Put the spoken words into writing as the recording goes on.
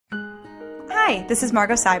Hi, this is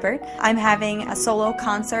Margot Seibert. I'm having a solo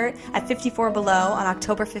concert at 54 Below on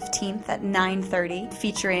October 15th at 9:30,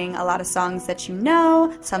 featuring a lot of songs that you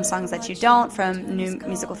know, some songs that you don't, from new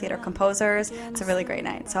musical theater composers. It's a really great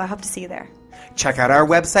night, so I hope to see you there. Check out our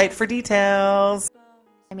website for details.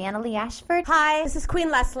 I'm Anna Lee Ashford. Hi, this is Queen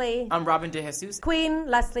Leslie. I'm Robin De Jesus. Queen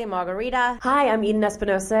Leslie Margarita. Hi, I'm Eden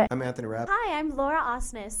Espinosa. I'm Anthony Rapp. Hi, I'm Laura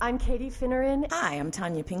Osnes. I'm Katie Finneran. Hi, I'm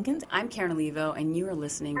Tanya Pinkins. I'm Karen Olivo, and you are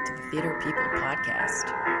listening to the Theater People Podcast.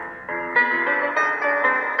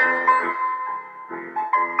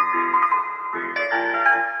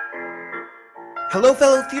 Hello,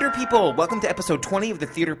 fellow theater people. Welcome to episode 20 of the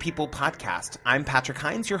Theater People Podcast. I'm Patrick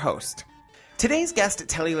Hines, your host. Today's guest,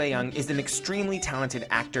 Telly Leung, is an extremely talented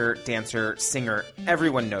actor, dancer, singer.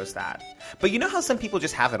 Everyone knows that. But you know how some people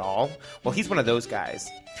just have it all? Well, he's one of those guys.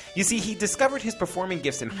 You see, he discovered his performing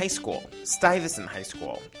gifts in high school, Stuyvesant High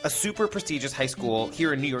School, a super prestigious high school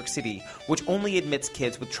here in New York City, which only admits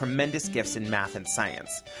kids with tremendous gifts in math and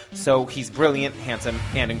science. So he's brilliant, handsome,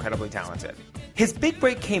 and incredibly talented. His big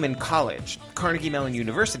break came in college, Carnegie Mellon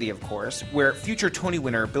University, of course, where future Tony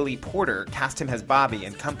winner Billy Porter cast him as Bobby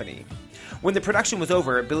and company. When the production was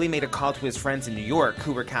over, Billy made a call to his friends in New York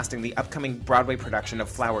who were casting the upcoming Broadway production of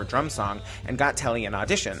Flower Drum Song and got Telly an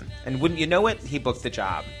audition. And wouldn't you know it, he booked the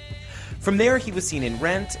job. From there, he was seen in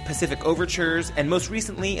Rent, Pacific Overtures, and most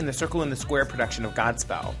recently in the Circle in the Square production of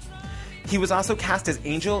Godspell. He was also cast as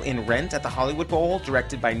Angel in Rent at the Hollywood Bowl,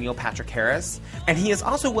 directed by Neil Patrick Harris. And he is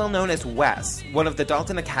also well known as Wes, one of the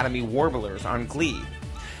Dalton Academy Warblers on Glee.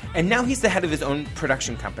 And now he's the head of his own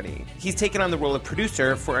production company. He's taken on the role of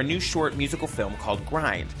producer for a new short musical film called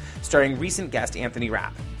Grind, starring recent guest Anthony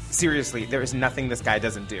Rapp. Seriously, there is nothing this guy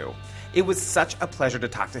doesn't do. It was such a pleasure to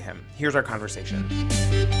talk to him. Here's our conversation.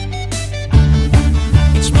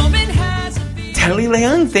 Telly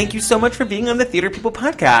Leung, thank you so much for being on the Theater People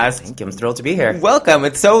Podcast. Thank you. I'm thrilled to be here. Welcome.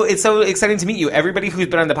 It's so exciting to meet you. Everybody who's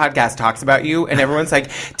been on the podcast talks about you, and everyone's like,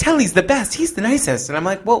 Telly's the best. He's the nicest. And I'm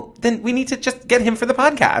like, well, then we need to just get him for the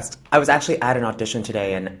podcast. I was actually at an audition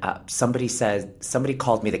today, and somebody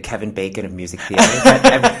called me the Kevin Bacon of music theater.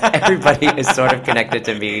 Everybody is sort of connected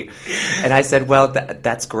to me. And I said, well,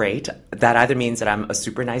 that's great. That either means that I'm a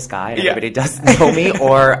super nice guy and everybody does know me,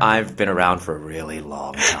 or I've been around for a really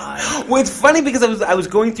long time. Well, it's funny because I was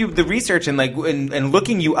going through the research and and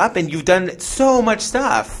looking you up, and you've done so much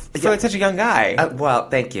stuff for like such a young guy. Well,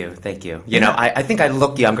 thank you. You know, I think I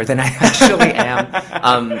look younger than I actually am.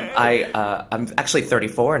 I'm actually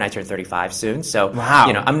 34, and I turn 35 soon. So, wow.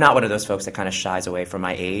 You know, I'm not one of those folks that kind of shies away from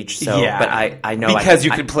my age. So, yeah. But I know because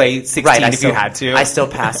you could play 16 if you had to. I still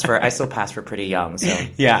pass for pretty young. So,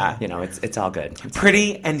 yeah, you know, it's all good.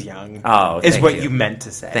 Pretty and young. Oh, is what you meant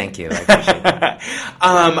to say. Thank you. I appreciate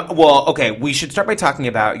that. Well, okay, we should start by talking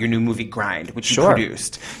about your new movie Grind, which you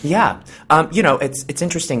produced. Yeah. You know, it's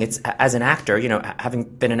interesting. It's as an actor, you know, having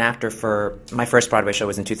been an actor for my first Broadway show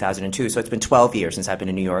was in 2002, so it's been 12 years since I've been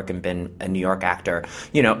in New York and been a New York actor.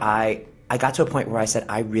 You know, I got to a point where I said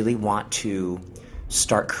I really want to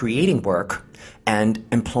start creating work and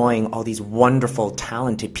employing all these wonderful,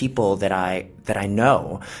 talented people that I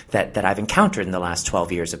know that I've encountered in the last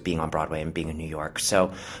 12 years of being on Broadway and being in New York.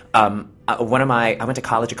 So, I went to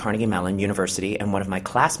college at Carnegie Mellon University, and one of my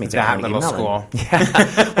classmates at Carnegie Mellon, school.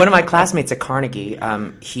 Yeah, one of my classmates at Carnegie,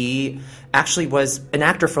 he actually was an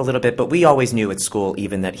actor for a little bit, but we always knew at school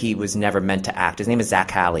even that he was never meant to act. His name is Zach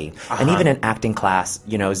Halley, and even in acting class,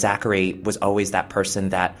 you know, Zachary was always that person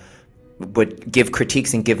that would give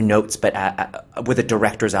critiques and give notes, but with a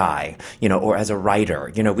director's eye, you know, or as a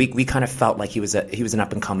writer. You know, we kind of felt like he was an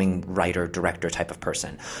up and coming writer, director type of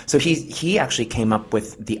person. So he actually came up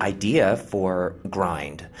with the idea for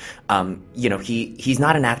Grind. You know, he's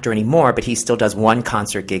not an actor anymore, but he still does one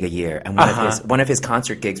concert gig a year, and one of his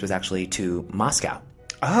concert gigs was actually to Moscow.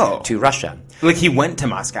 Oh. To Russia. Like he went to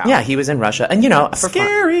Moscow. Yeah, he was in Russia. And you know,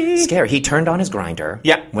 scary. Scary. He turned on his grinder.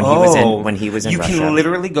 Yeah. When he was in Russia. You can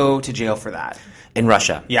literally go to jail for that. In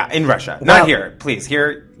Russia. Yeah, in Russia. Not here. Please.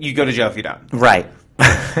 Here you go to jail if you don't. Right.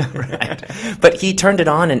 Right. But he turned it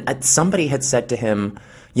on, and somebody had said to him,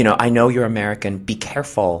 you know, I know you're American, be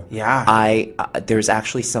careful. Yeah. There's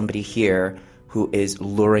actually somebody here who is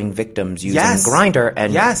luring victims using Grindr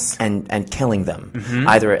and killing them. Mm-hmm.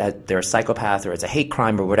 Either they're a psychopath or it's a hate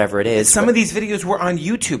crime or whatever it is. Some of these videos were on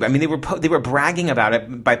YouTube. I mean, they were bragging about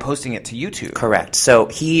it by posting it to YouTube. Correct. So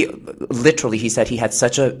he said he had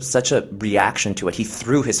such a reaction to it. He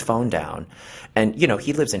threw his phone down. And, you know,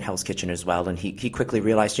 he lives in Hell's Kitchen as well. And he quickly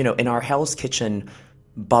realized, you know, in our Hell's Kitchen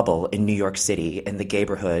bubble in New York City, in the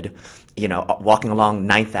gayborhood, you know, walking along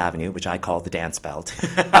 9th Avenue, which I call the dance belt.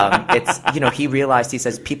 It's, you know, he realized, he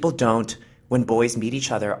says, people don't when boys meet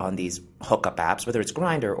each other on these hookup apps, whether it's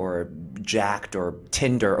Grindr or Jacked or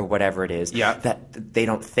Tinder or whatever it is, that they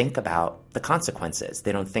don't think about the consequences.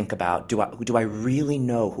 They don't think about, do I really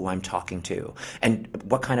know who I'm talking to? And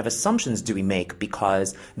what kind of assumptions do we make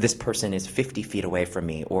because this person is 50 feet away from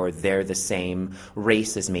me, or they're the same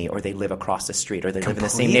race as me, or they live across the street, or they live in the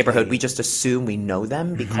same neighborhood? We just assume we know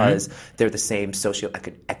them because they're the same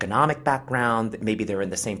socioeconomic background. Maybe they're in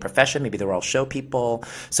the same profession. Maybe they're all show people.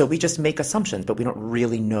 So we just make assumptions, but we don't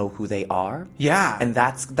really know who they are. Yeah. And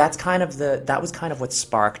that was kind of what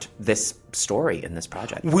sparked this story in this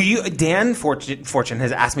project. Dan Fortune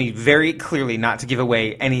has asked me very clearly not to give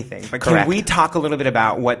away anything, but Correct. Can we talk a little bit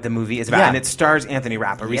about what the movie is about? Yeah. And it stars Anthony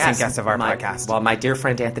Rapp, a recent guest of our podcast. Well, my dear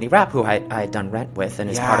friend Anthony Rapp, who I had done Rent with and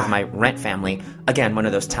is part of my Rent family, again, one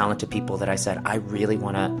of those talented people that I said, I really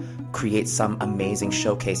want to create some amazing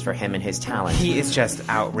showcase for him and his talent. He is just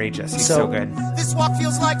outrageous. He's so good. This walk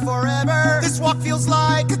feels like forever. This walk feels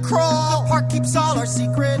like a crawl. The park keeps all our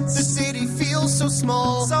secrets. The city feels so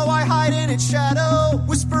small. So I hide in its shadow,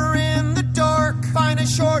 whisper in the dark, find a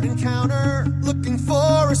short encounter, looking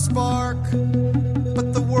for a spark.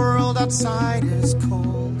 But the world outside is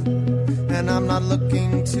cold, and I'm not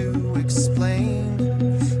looking to explain.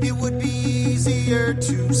 It would be easier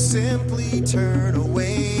to simply turn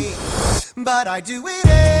away, but I do it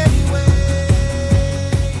anyway.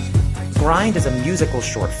 Grind is a musical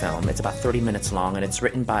short film. It's about 30 minutes long, and it's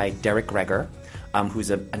written by Derek Greger,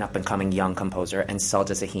 who's an up-and-coming young composer, and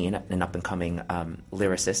Selja Sahin, an up-and-coming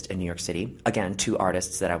lyricist in New York City. Again, two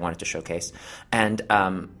artists that I wanted to showcase. And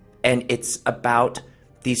it's about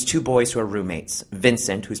these two boys who are roommates,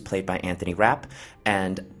 Vincent, who's played by Anthony Rapp,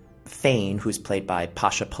 and Thane, who's played by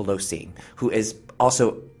Pasha Pelosi, who is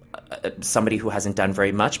also somebody who hasn't done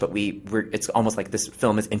very much, but it's almost like this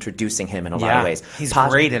film is introducing him in a lot of ways. He's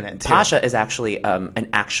great in it, too. Pasha is actually an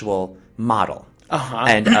actual model.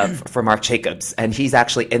 And for Marc Jacobs. And he's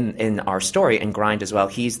actually in our story, in Grind as well,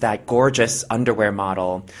 he's that gorgeous underwear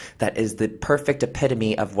model that is the perfect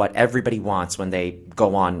epitome of what everybody wants when they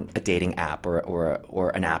go on a dating app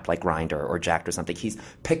or an app like Grindr or Jacked or something. He's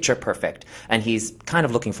picture perfect. And he's kind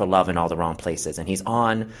of looking for love in all the wrong places. And he's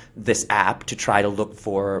on this app to try to look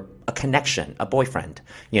for a connection, a boyfriend,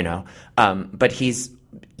 but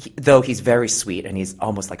though he's very sweet and he's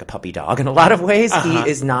almost like a puppy dog in a lot of ways,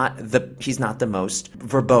 he's not the most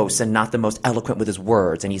verbose and not the most eloquent with his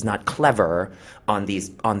words, and he's not clever on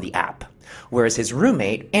the app. Whereas his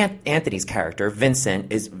roommate, Anthony's character,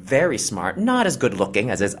 Vincent, is very smart, not as good looking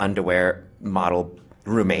as his underwear model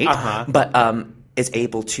roommate, but is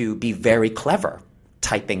able to be very clever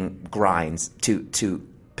typing grinds to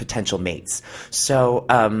potential mates. So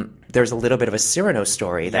there's a little bit of a Cyrano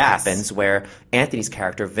story that happens where Anthony's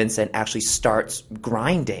character, Vincent, actually starts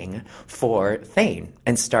grinding for Thane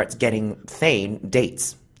and starts getting Thane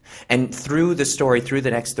dates. And through the story, through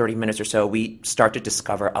the next 30 minutes or so, we start to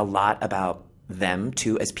discover a lot about them,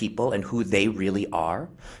 too, as people and who they really are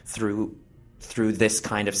through this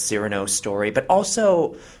kind of Cyrano story. But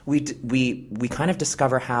also, we kind of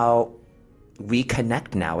discover how we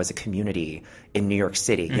connect now as a community in New York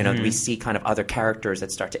City. We see kind of other characters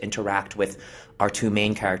that start to interact with our two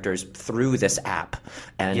main characters through this app,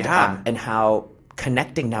 and how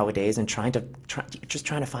connecting nowadays and trying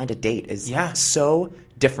to find a date is so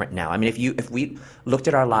different now. I mean, if we looked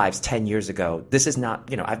at our lives 10 years ago, this is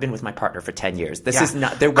not, I've been with my partner for 10 years. This is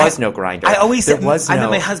not, there was no Grindr. I met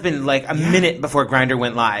my husband like a minute before Grindr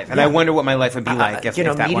went live, and I wonder what my life would be like if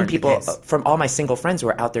that meeting weren't people, the case. From all my single friends who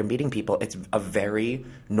are out there meeting people, it's a very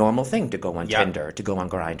normal thing to go on Tinder, to go on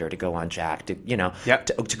Grindr, to go on Jack, to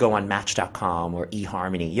go on Match.com or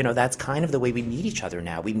eHarmony. That's kind of the way we meet each other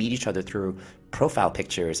now. We meet each other through profile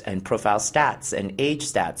pictures and profile stats and age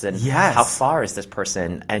stats and how far is this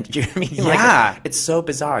person, and you know what I mean? Like, it's so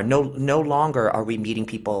bizarre. No longer are we meeting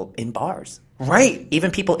people in bars. Right.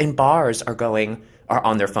 Even people in bars are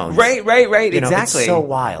on their phones. Right. Exactly. It's so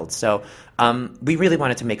wild. So we really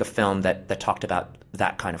wanted to make a film that talked about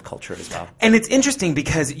that kind of culture as well. And it's interesting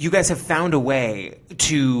because you guys have found a way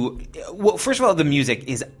to, well, first of all, the music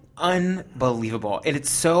is unbelievable. And it's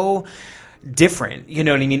so different, you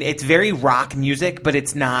know what I mean? It's very rock music, but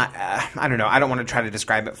it's not, I don't know, I don't want to try to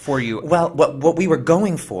describe it for you. Well, what we were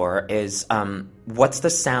going for is, what's the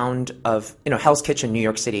sound of, Hell's Kitchen, New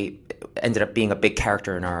York City ended up being a big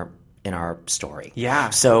character in our story. Yeah.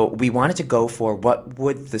 So we wanted to go for what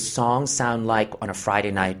would the song sound like on a Friday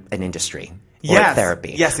night in Industry or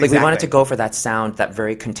Therapy. Yes, exactly. Like we wanted to go for that sound, that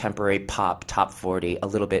very contemporary pop, top 40, a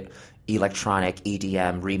little bit electronic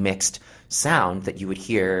EDM remixed sound that you would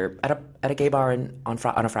hear at a gay bar on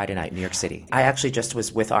a Friday night in New York City. I actually just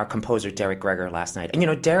was with our composer Derek Greger last night.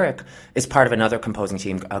 And Derek is part of another composing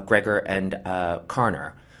team, Greger and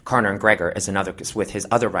Karner. Karner and Greger is with his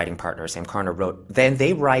other writing partner, Sam Karner wrote. Then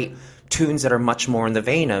they write tunes that are much more in the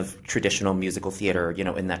vein of traditional musical theater,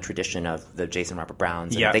 in that tradition of the Jason Robert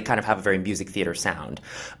Browns. And they kind of have a very music theater sound.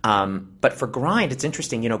 But for Grind, it's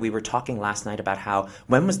interesting. We were talking last night about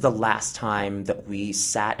when was the last time that we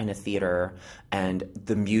sat in a theater and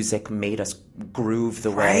the music made us groove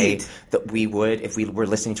the way that we would if we were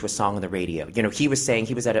listening to a song on the radio. He was saying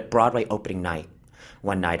he was at a Broadway opening night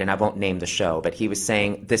one night, and I won't name the show, but he was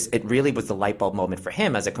saying it really was the light bulb moment for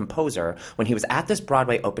him as a composer when he was at this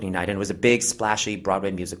Broadway opening night, and it was a big, splashy Broadway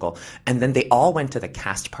musical, and then they all went to the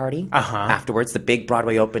cast party afterwards, the big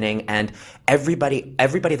Broadway opening, and everybody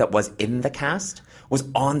that was in the cast was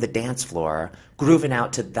on the dance floor grooving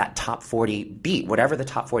out to that top 40 beat, whatever the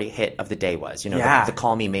top 40 hit of the day was, the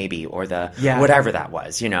Call Me Maybe or the whatever that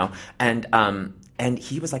was, And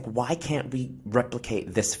he was like, why can't we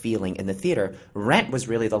replicate this feeling in the theater? Rent was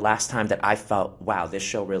really the last time that I felt, wow, this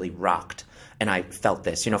show really rocked. And I felt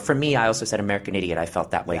this. For me, I also said American Idiot. I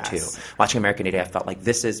felt that way too. Watching American Idiot, I felt like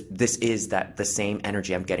this is the same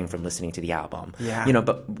energy I'm getting from listening to the album. Yeah.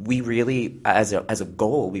 But we really, as a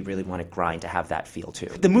goal, we really wanted Grind to have that feel too.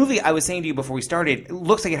 The movie, I was saying to you before we started, it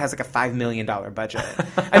looks like it has like a $5 million budget.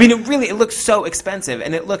 I mean, it looks so expensive,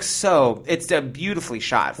 and it's a beautifully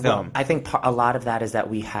shot film. Well, I think a lot of that is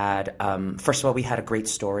that we had, first of all, we had a great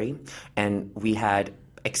story, and we had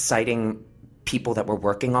exciting people that were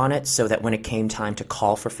working on it, so that when it came time to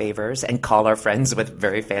call for favors and call our friends with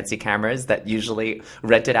very fancy cameras that usually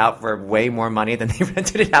rented out for way more money than they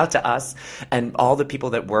rented it out to us, and all the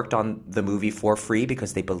people that worked on the movie for free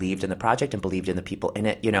because they believed in the project and believed in the people in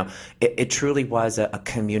it, it truly was a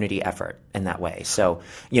community effort in that way. So,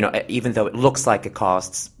 even though it looks like it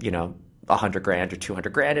costs, $100,000 or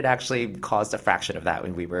 $200,000, it actually caused a fraction of that.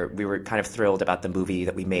 And we were kind of thrilled about the movie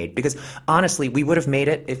that we made, because honestly, we would have made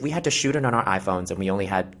it if we had to shoot it on our iPhones and we only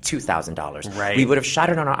had $2,000. Right. We would have shot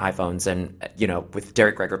it on our iPhones and with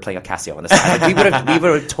Derek Greger playing a Casio on the side. Like, we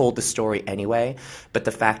would have told the story anyway. But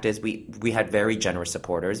the fact is, we had very generous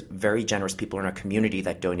supporters, very generous people in our community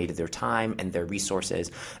that donated their time and their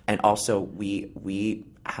resources, and also we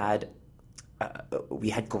had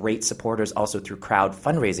great supporters also through crowd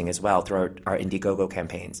fundraising as well, through our Indiegogo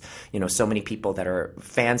campaigns. So many people that are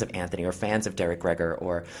fans of Anthony or fans of Derek Greger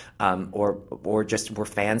or just were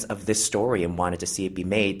fans of this story and wanted to see it be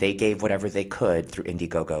made. They gave whatever they could through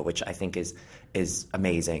Indiegogo, which I think is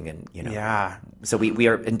amazing. And so we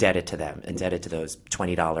are indebted to them, indebted to those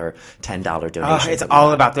 $20, $10 donations. It's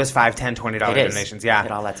all about those $5, $10, $20 donations. Yeah,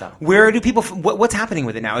 it all adds up. Where do people? What's happening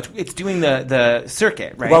with it now? It's doing the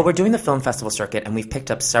circuit, right? Well, we're doing the film festival circuit, and we've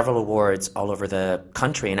picked up several awards all over the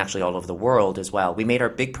country and actually all over the world as well. We made our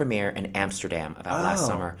big premiere in Amsterdam about last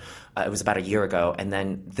summer. It was about a year ago, and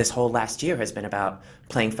then this whole last year has been about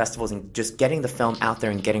playing festivals and just getting the film out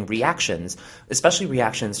there and getting reactions, especially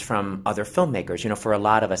reactions from other filmmakers. For a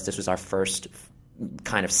lot of us, this was our first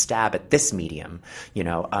kind of stab at this medium.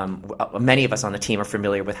 Many of us on the team are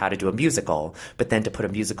familiar with how to do a musical, but then to put a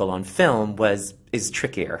musical on film is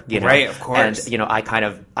trickier. Right, of course. And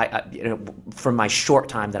I from my short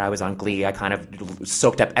time that I was on Glee, I kind of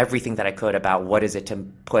soaked up everything that I could about what is it to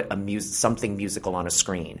put something musical on a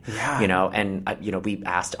screen. Yeah. And we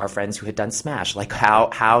asked our friends who had done Smash, like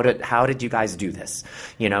how did you guys do this?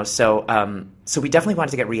 So we definitely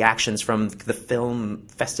wanted to get reactions from the film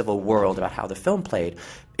festival world about how the film played.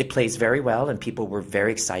 It plays very well, and people were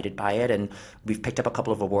very excited by it, and we've picked up a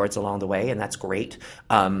couple of awards along the way, and that's great.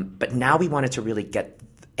 But now we wanted to really get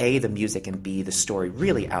A, the music, and B, the story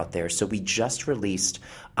really out there. So we just released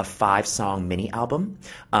a 5-song mini album.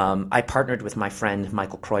 I partnered with my friend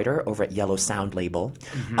Michael Kreuter over at Yellow Sound Label.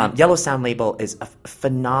 Mm-hmm. Yellow Sound Label is a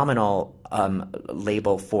phenomenal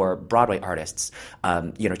label for Broadway artists.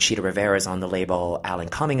 Cheetah Rivera is on the label, Alan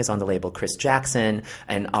Cumming is on the label, Chris Jackson,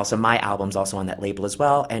 and also my album's also on that label as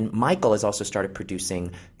well. And Michael has also started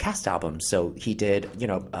producing cast albums. So he did,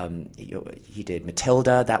 he did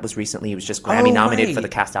Matilda. That was recently. He was just Grammy nominated for the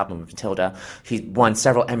cast album of Matilda. He won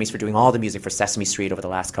several Emmys for doing all the music for Sesame Street over the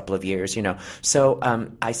last couple of years. So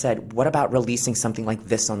I said, what about releasing something like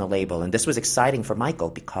this on the label? And this was exciting for Michael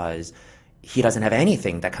because he doesn't have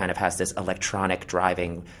anything that kind of has this electronic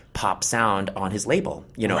driving pop sound on his label,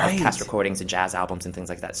 you know, Right. of cast recordings and jazz albums and things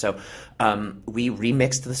like that. So we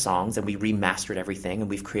remixed the songs and we remastered everything, and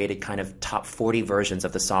we've created kind of top 40 versions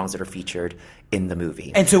of the songs that are featured in the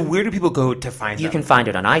movie. And so where do people go to find You them? can find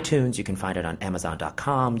it on iTunes. You can find it on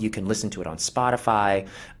Amazon.com. You can listen to it on Spotify.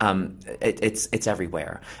 It's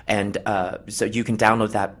everywhere. And so you can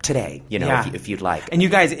download that today, you know, Yeah. if you'd like. And you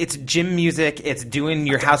guys, it's gym music. It's doing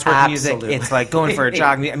your housework music. Absolutely. It's like going for a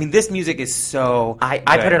jog. I mean, this music is so I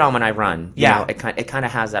good. put it on when I run. You Yeah. know, it kind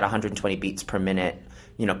of has that 120 beats per minute,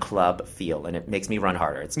 you know, club feel, and it makes me run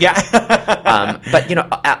harder. It's Yeah. but, you know,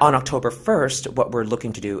 on October 1st, what we're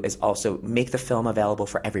looking to do is also make the film available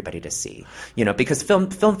for everybody to see. You know, because film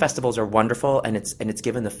festivals are wonderful, and it's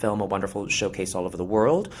given the film a wonderful showcase all over the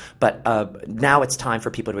world. But now it's time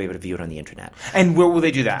for people to be able to view it on the internet. And where will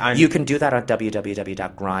they do that? You can do that on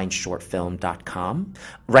www.grindshortfilm.com.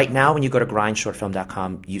 Right now, when you go to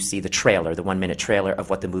grindshortfilm.com, you see the trailer, the 1-minute trailer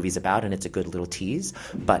of what the movie's about, and it's a good little tease.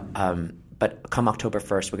 But come October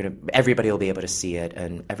 1st, everybody will be able to see it,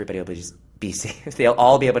 and everybody will they'll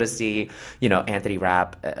all be able to see, you know, Anthony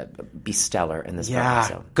Rapp be stellar in this Yeah.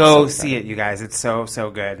 film. So, Go so see it, you guys. It's so, so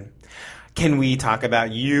good. Can we talk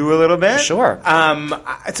about you a little bit? Sure.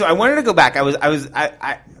 So I wanted to go back.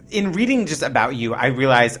 I in reading just about you, I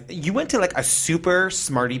realized you went to like a super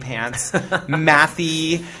smarty pants,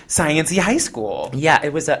 mathy, sciencey high school. Yeah,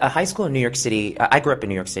 it was a high school in New York City. I grew up in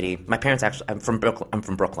New York City. My parents actually, I'm from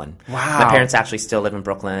Brooklyn. Wow. My parents actually still live in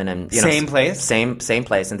Brooklyn, and you know, Same place? Same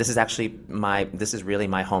place. And this is really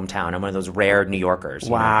my hometown. I'm one of those rare New Yorkers. you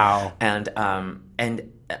know? Wow. And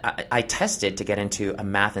I tested to get into a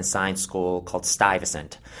math and science school called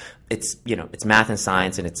Stuyvesant. It's math and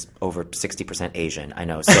science, and it's over 60% Asian. I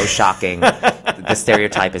know, so shocking. The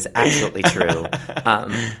stereotype is absolutely true.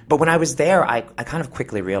 But when I was there, I kind of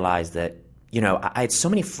quickly realized that, you know, I had so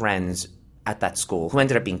many friends at that school who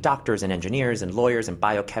ended up being doctors and engineers and lawyers and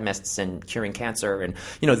biochemists and curing cancer, and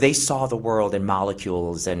you know, they saw the world in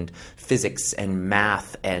molecules and physics and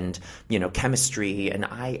math and, you know, chemistry, and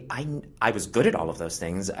I was good at all of those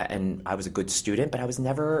things, and I was a good student, but I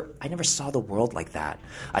never saw the world like that.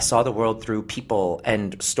 I saw the world through people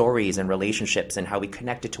and stories and relationships and how we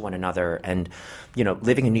connected to one another. And you know,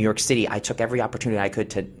 living in New York City, I took every opportunity I could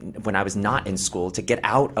to, when I was not in school, to get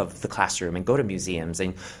out of the classroom and go to museums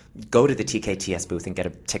and go to the TKTS booth and get a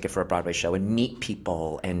ticket for a Broadway show and meet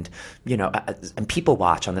people and, you know, and people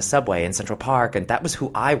watch on the subway in Central Park. And that was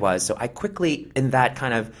who I was. So I quickly, in that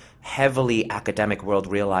kind of heavily academic world,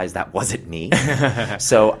 realized that wasn't me.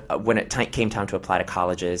 So when it came time to apply to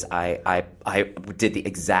colleges, I did the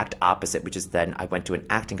exact opposite, which is then I went to an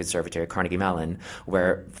acting conservatory at Carnegie Mellon,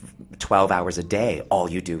 where 12 hours a day, all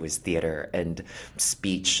you do is theater and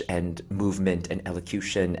speech and movement and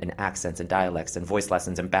elocution and accents and dialects and voice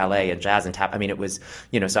lessons and ballet and jazz and tap. I mean, it was,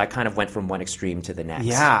 you know, so I kind of went from one extreme to the next.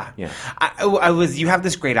 Yeah. Yeah. You have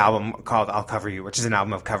this great album called I'll Cover You, which is an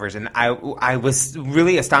album of covers, and I was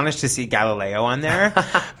really astonished to see Galileo on there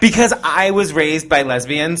because I was raised by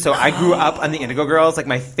lesbians, so I grew up on the Indigo Girls, like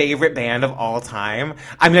my favorite band of all time.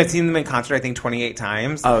 I mean, I've seen them in concert, I think, 28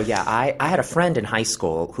 times. Oh, yeah. I had a friend in high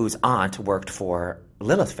school whose aunt worked for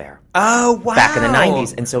Lilith Fair. Oh, wow. Back in the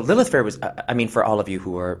 90s. And so Lilith Fair was, I mean, for all of you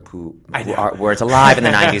who were alive in the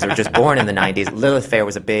 90s or just born in the 90s, Lilith Fair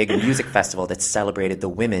was a big music festival that celebrated the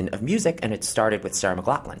women of music, and it started with Sarah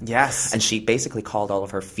McLachlan. Yes. And she basically called all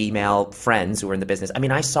of her female friends who were in the business. I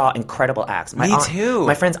mean, I saw incredible acts. Me too.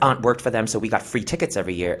 My friend's aunt worked for them, so we got free tickets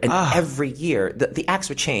every year. And every year, the acts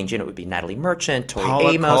would change. You know, it would be Natalie Merchant,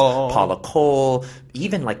 Tori Amos, Paula Cole,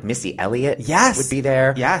 even like Missy Elliott would be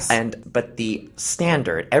there. Yes. But the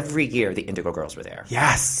standard, every year the Indigo Girls were there.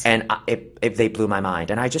 Yes. And they blew my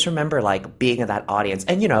mind. And I just remember like being in that audience.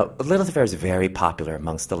 And you know, Lilith Fair is very popular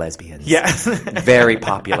amongst the lesbians. Yes. Very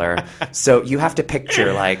popular. So you have to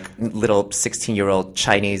picture like little 16-year-old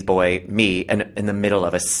Chinese boy, me, in the middle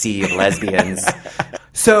of a sea of lesbians.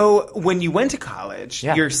 So when you went to college,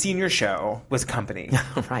 Yeah. your senior show was Company.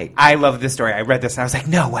 Right. I love this story. I read this and I was like,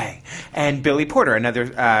 no way. And Billy Porter,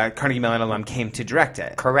 another Carnegie Mellon alum, came to direct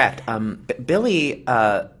it. Correct. Billy,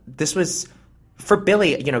 this was... For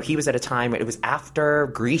Billy, you know, he was at a time, it was after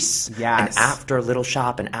Grease Yes. and after Little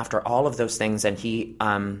Shop and after all of those things, and he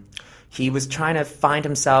was trying to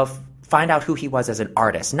find out who he was as an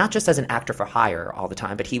artist, not just as an actor for hire all the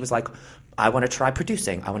time, but he was like, I want to try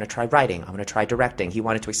producing, I want to try writing, I want to try directing. He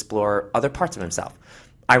wanted to explore other parts of himself.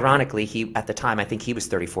 Ironically, at the time, I think he was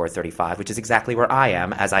 34 or 35, which is exactly where I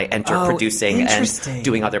am as I enter producing and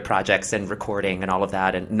doing other projects and recording and all of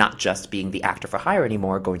that, and not just being the actor for hire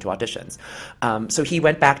anymore, going to auditions. So he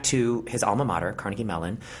went back to his alma mater, Carnegie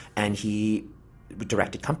Mellon, and he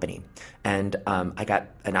directed Company, and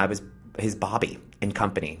I was his Bobby in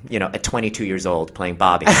Company, at 22 years old playing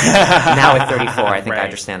Bobby. Now at 34, I think I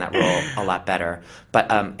understand that role a lot better.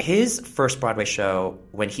 But his first Broadway show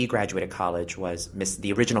when he graduated college was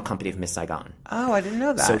the original Company of Miss Saigon. Oh, I didn't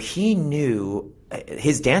know that. So he knew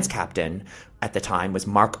his dance captain at the time was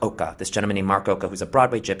Mark Oka, this gentleman named Mark Oka, who's a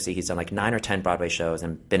Broadway gypsy. He's done like 9 or 10 Broadway shows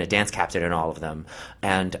and been a dance captain in all of them.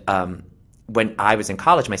 And when I was in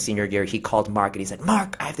college, my senior year, he called Mark and he said,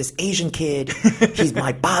 "Mark, I have this Asian kid. He's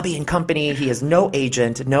my Bobby in Company. He has no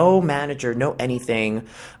agent, no manager, no anything.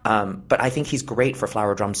 But I think he's great for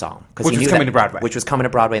Flower Drum Song." Which was coming to Broadway. Which was coming to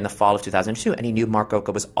Broadway in the fall of 2002. And he knew Mark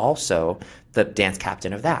Oka was also the dance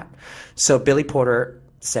captain of that. So Billy Porter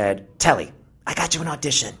said, "Telly, I got you an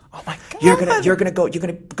audition. Oh my God. You're gonna go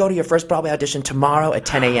to your first Broadway audition tomorrow at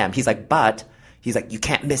 10 a.m. He's like, "You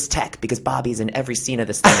can't miss tech because Bobby's in every scene of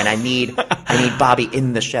this thing, and I need Bobby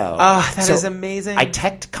in the show." Oh, that is amazing. I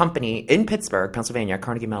teched Company in Pittsburgh, Pennsylvania,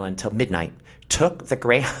 Carnegie Mellon, till midnight. Took the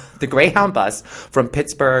Greyhound bus from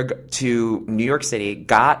Pittsburgh to New York City,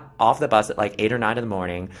 got off the bus at like 8 or 9 in the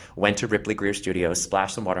morning, went to Ripley Greer Studios,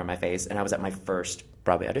 splashed some water on my face, and I was at my first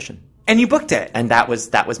Broadway audition. And you booked it. And that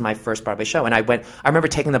was my first Broadway show. And I remember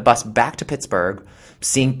taking the bus back to Pittsburgh,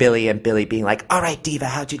 seeing Billy and Billy being like, "All right, Diva,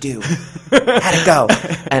 how'd you do? How'd it go?"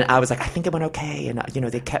 And I was like, "I think it went okay." And,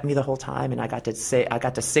 they kept me the whole time. And I got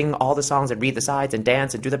to sing all the songs and read the sides and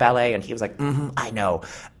dance and do the ballet. And he was like, "I know.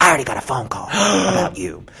 I already got a phone call about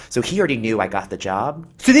you." So he already knew I got the job.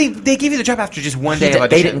 So they gave you the job after just one day of auditions?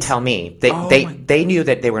 They didn't tell me. They knew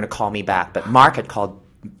that they were going to call me back. But Mark had called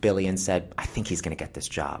Billy and said, "I think he's going to get this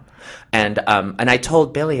job." And I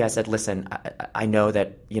told Billy, I said, "Listen, I know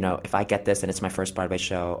that, if I get this and it's my first Broadway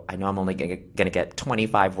show, I know I'm only going to get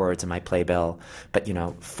 25 words in my playbill, but,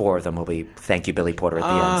 4 of them will be thank you, Billy Porter, at the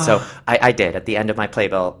end." So I did. At the end of my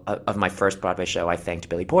playbill of my first Broadway show, I thanked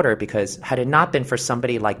Billy Porter, because had it not been for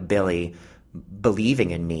somebody like Billy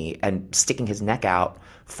believing in me and sticking his neck out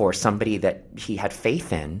for somebody that he had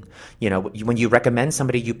faith in, when you recommend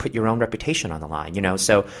somebody, you put your own reputation on the line,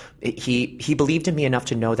 So he believed in me enough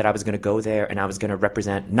to know that I was going to go there and I was going to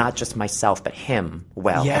represent not just myself but him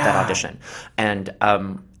at that audition. And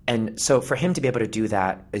so for him to be able to do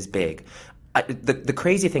that is big. The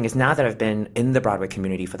crazy thing is, now that I've been in the Broadway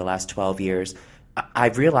community for the last 12 years,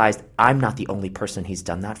 I've realized I'm not the only person he's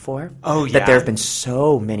done that for. Oh, yeah. That there have been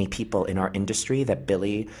so many people in our industry that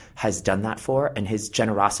Billy has done that for, and his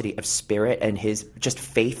generosity of spirit and his just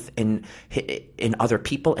faith in other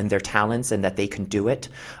people and their talents and that they can do it.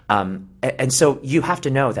 And so you have to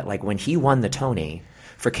know that, like, when he won the Tony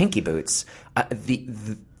for Kinky Boots,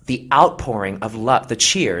 the outpouring of love, the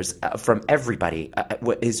cheers from everybody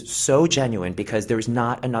is so genuine, because there's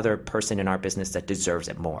not another person in our business that deserves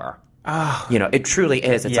it more. Oh. It truly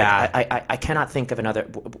is. It's Yeah. like I cannot think of another.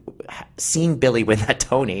 Seeing Billy win that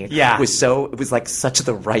Tony was like such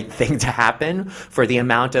the right thing to happen for the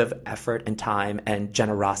amount of effort and time and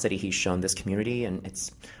generosity he's shown this community. And it's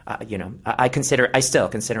I still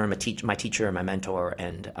consider him my teacher and my mentor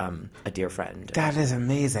and a dear friend. That is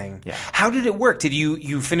amazing. Yeah. How did it work? Did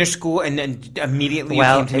you finish school and then immediately you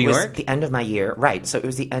came to New York? York? It was the end of my year, right? So it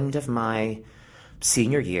was the end of my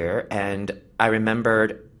senior year, and I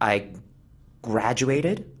remembered I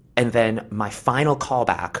graduated, and then my final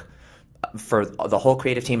callback for the whole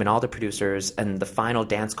creative team and all the producers, and the final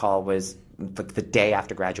dance call was the day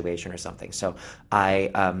after graduation or something. So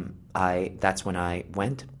that's when I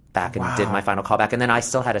went back and did my final callback, and then I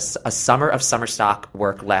still had a summer of summer stock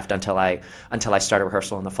work left until I started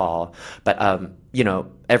rehearsal in the fall. But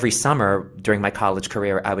every summer during my college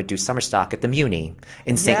career, I would do summer stock at the Muni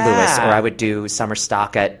in St. Louis, or I would do summer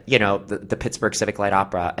stock at the Pittsburgh Civic Light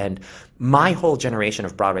Opera. And my whole generation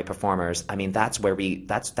of Broadway performers, I mean, that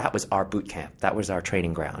was our boot camp. That was our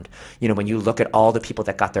training ground. When you look at all the people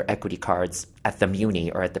that got their equity cards at the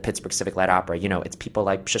Muni or at the Pittsburgh Civic Light Opera, it's people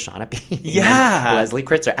like Shoshana Bean, Leslie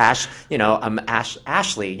Kritzer,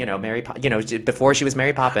 Ashley, Mary, before she was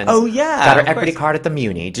Mary Poppins. Oh yeah, got her equity card at the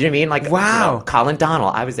Muni. Do you know what I mean? Like, wow. Colin Donnell.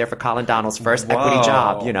 I was there for Colin Donnell's first equity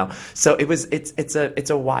job. So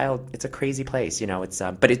it's a crazy place.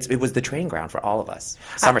 But it was the training ground for all of us.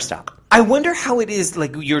 Summer stock. I wonder how it is,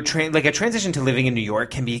 like, like a transition to living in New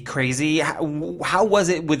York can be crazy. How was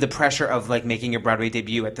it with the pressure of, like, making your Broadway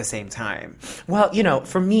debut at the same time? Well,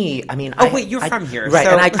 for me, I mean... you're from here. Right,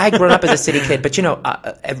 so. And I grew up as a city kid, but,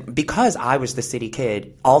 because I was the city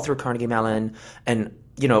kid all through Carnegie Mellon and,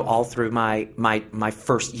 all through my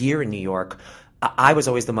first year in New York, I was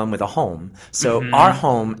always the one with a home. So our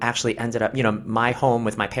home actually ended up, my home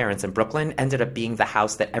with my parents in Brooklyn ended up being the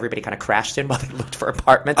house that everybody kind of crashed in while they looked for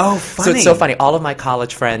apartments. Oh, funny. So it's so funny. All of my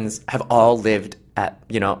college friends have all lived at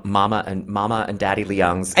Mama and Daddy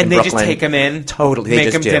Leung's and in they Brooklyn. just take them in, totally. They make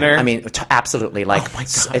just them do. dinner. I mean, absolutely. Like, oh my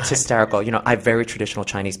God. It's hysterical. I have very traditional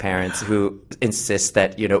Chinese parents who insist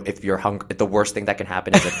that if you're hungry, the worst thing that can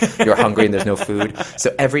happen is if you're hungry and there's no food.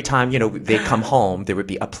 So every time they come home, there would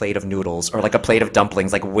be a plate of noodles or like a plate of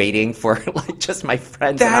dumplings, like waiting for like just my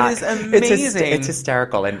friends. That is amazing. It's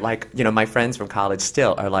hysterical, and like my friends from college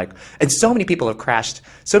still are like, and so many people have crashed.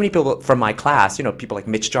 So many people from my class, people like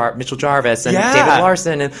Mitchell Jarvis and David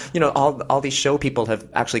Larson, and all these show people have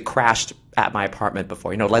actually crashed at my apartment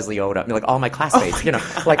before. Leslie Oda, like all my classmates,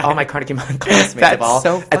 like all my Carnegie Mellon classmates have all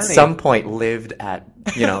so at some point lived at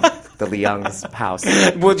the Leung's house.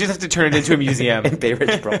 We'll just have to turn it into a museum in Bay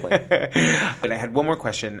Ridge, Brooklyn. But I had one more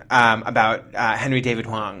question about Henry David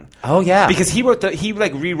Huang. Oh yeah, because he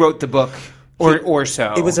rewrote the book. Or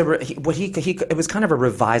so. It was it was kind of a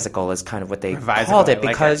revisical, is kind of what they called it,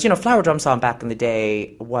 because Flower Drum Song back in the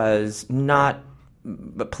day was not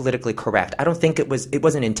politically correct. I don't think it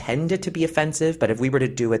wasn't intended to be offensive, but if we were to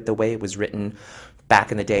do it the way it was written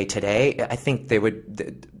back in the day today, I think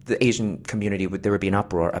the Asian community there would be an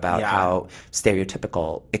uproar about how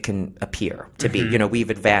stereotypical it can appear to be.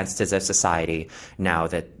 We've advanced as a society now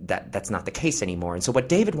that's not the case anymore. And so what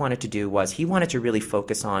David wanted to do was he wanted to really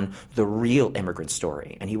focus on the real immigrant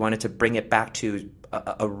story, and he wanted to bring it back to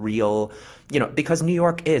a real, because New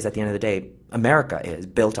York is, at the end of the day, America is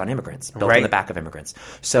built on immigrants, built on the back of immigrants.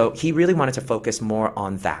 So he really wanted to focus more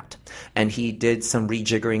on that, and he did some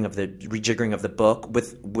rejiggering of the book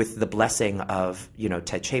with the blessing of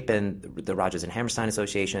Ted Chapin, the Rodgers and Hammerstein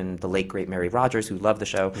Association, the late great Mary Rodgers, who loved the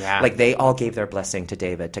show. Yeah. Like they all gave their blessing to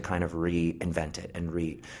David to kind of reinvent it and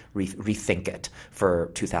rethink it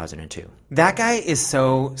for 2002. That guy is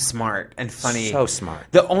so smart and funny. So smart.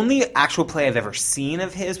 The only actual play I've ever seen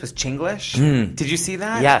of his was Chinglish. Did you see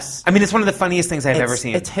that? Yes. I mean, it's one of the funniest things I've ever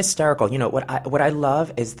seen. It's hysterical. What I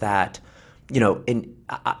love is that,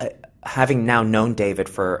 having now known David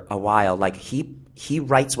for a while, like he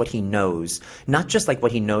writes what he knows, not just like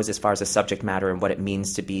what he knows as far as the subject matter and what it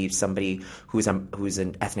means to be somebody who's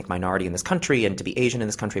an ethnic minority in this country and to be Asian in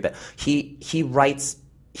this country, but he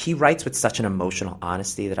writes with such an emotional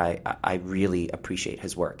honesty that I really appreciate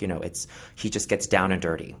his work. He just gets down and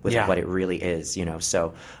dirty with what it really is.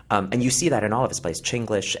 So and you see that in all of his plays,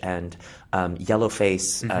 Chinglish and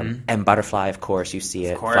Yellowface, and Butterfly, of course. You see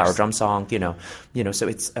it, Flower Drum Song. So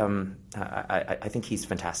it's I think he's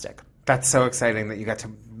fantastic. That's so exciting that you got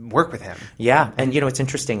to work with him. Yeah, and it's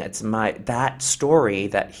interesting. It's that story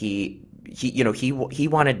that he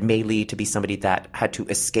wanted Mei Li to be somebody that had to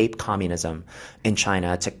escape communism in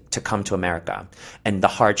China to come to America, and the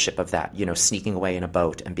hardship of that, sneaking away in a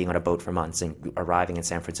boat and being on a boat for months and arriving in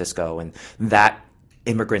San Francisco, and that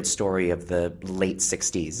immigrant story of the late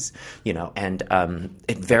 60s, and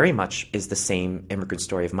it very much is the same immigrant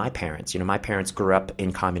story of my parents. My parents grew up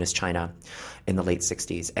in communist China in the late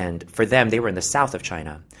 60s, and for them, they were in the south of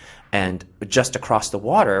China. And just across the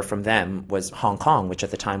water from them was Hong Kong, which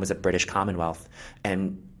at the time was a British Commonwealth.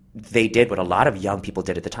 And they did what a lot of young people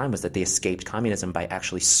did at the time, was that they escaped communism by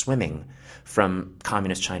actually swimming from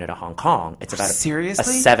communist China to Hong Kong. It's about a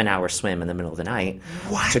 7-hour swim in the middle of the night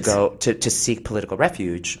to go to seek political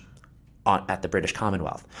refuge at the British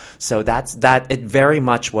Commonwealth. So that it very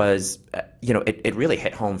much was, it really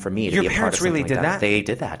hit home for me to Your be a part of parents something really like did that. that? They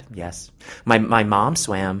did that, yes. My mom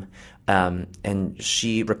swam. And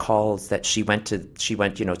she recalls that she went to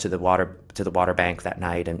the water bank that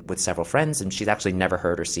night and with several friends, and she's actually never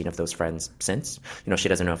heard or seen of those friends since. She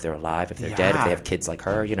doesn't know if they're alive, if they're dead, if they have kids like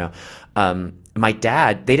her. My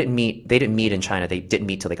dad, they didn't meet in China. They didn't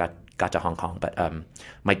meet till they got to Hong Kong. But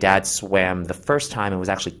my dad swam the first time and was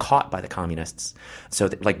actually caught by the communists. So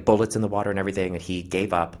like bullets in the water and everything, and he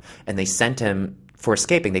gave up. And they sent him, for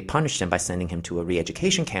escaping, they punished him by sending him to a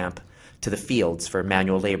re-education camp to the fields for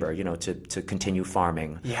manual labor, to continue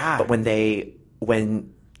farming. Yeah. But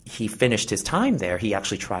when he finished his time there, he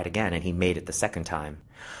actually tried again, and he made it the second time.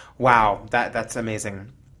 Wow, that's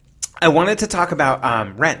amazing. I wanted to talk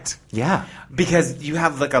about Rent. Yeah. Because you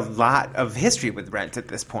have like a lot of history with Rent at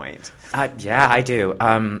this point. Yeah, I do.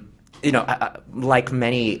 Like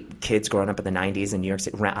many kids growing up in the 90s in New York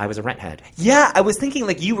City, I was a Rent head. Yeah, I was thinking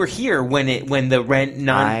like you were here when the Rent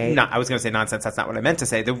I was going to say nonsense. That's not what I meant to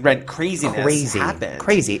say. The Rent craziness happened.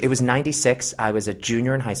 Crazy. It was 96. I was a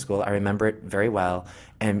junior in high school. I remember it very well.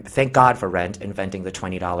 And thank God for Rent inventing the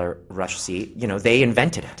 $20 rush seat. You know, they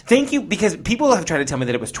invented it. Thank you, because people have tried to tell me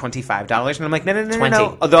that it was $25, and I'm like, no. 20.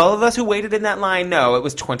 No. All of us who waited in that line, no, it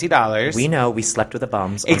was $20. We know we slept with the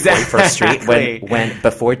bums on Exactly. 41st Street when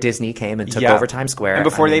before Disney came and took over Times Square. And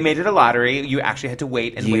before they made it a lottery, you actually had to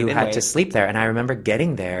wait and wait and You had wait. to sleep there. And I remember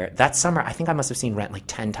getting there that summer. I think I must have seen Rent like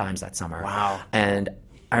 10 times that summer. Wow. And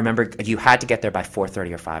I remember you had to get there by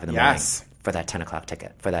 4:30 or 5 in the morning Yes. for that 10 o'clock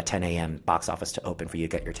ticket, for that 10 a.m. box office to open for you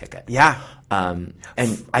to get your ticket. Yeah. And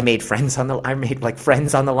I made friends on the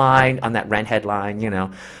line, on that Rent headline, you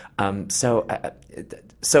know. It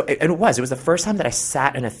was the first time that I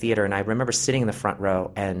sat in a theater, and I remember sitting in the front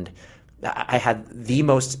row, and I had the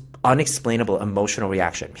most unexplainable emotional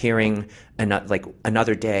reaction hearing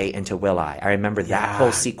Another Day into Will I remember that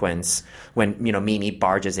whole sequence when Mimi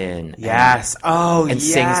barges in and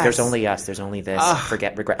sings There's Only Us, There's Only This,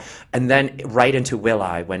 Forget Regret, and then right into Will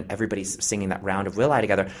I when everybody's singing that round of Will I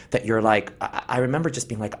together, that you're like, I remember just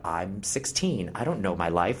being like, I'm 16, I don't know my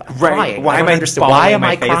life, I'm crying. Why am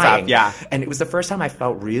I crying? Yeah. And it was the first time I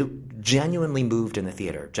felt genuinely moved in the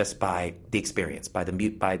theater just by the experience, by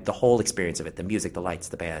the whole experience of it, the music, the lights,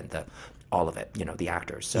 the band, all of it, the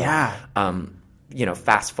actors. So,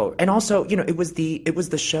 fast forward. And also, it was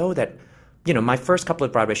the show that, my first couple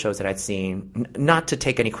of Broadway shows that I'd seen, not to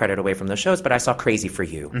take any credit away from those shows, but I saw Crazy for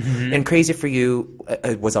You. Mm-hmm. And Crazy for You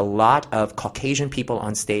was a lot of Caucasian people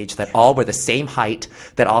on stage that all were the same height,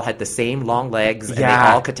 that all had the same long legs, and they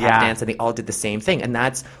all could tap dance, and they all did the same thing. And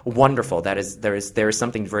that's wonderful. There is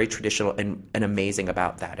something very traditional and amazing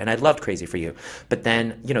about that. And I loved Crazy for You. But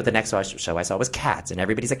then, the next show I saw was Cats, and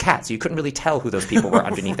everybody's a cat, so you couldn't really tell who those people were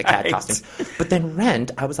underneath the cat costumes. But then Rent,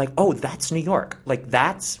 I was like, oh, that's New York. Like,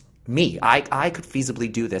 that's me. I could feasibly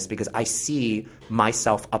do this because I see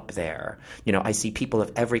myself up there. I see people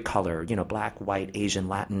of every color, black, white, Asian,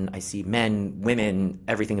 Latin. I see men, women,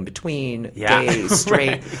 everything in between, gay, straight.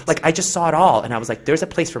 Right. Like, I just saw it all. And I was like, there's a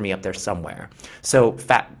place for me up there somewhere. So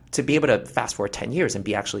to be able to fast forward 10 years and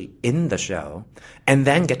be actually in the show and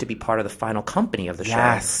then get to be part of the final company of the show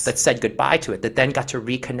that said goodbye to it, that then got to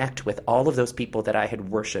reconnect with all of those people that I had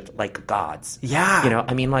worshipped like gods. Yeah.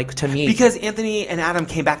 To me. Because Anthony and Adam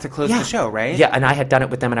came back to close the show, right? Yeah, and I had done it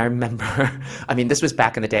with them, and I remember, this was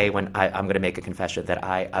back in the day when I'm going to make a confession that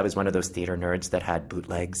I was one of those theater nerds that had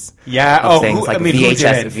bootlegs. Yeah. Things like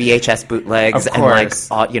VHS bootlegs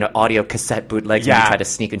and audio cassette bootlegs when you try to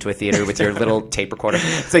sneak into a theater with your little tape recorder.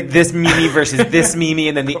 It's like this Mimi versus this Mimi,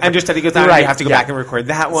 and then the understudy goes out and you have to go back and record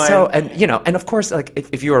that one. So, and of course, like,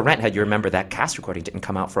 if you were a Rent head, you remember that cast recording didn't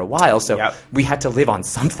come out for a while, so we had to live on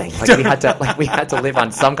something. Like, we had to live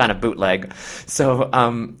on some kind of bootleg. So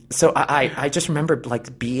I just remember,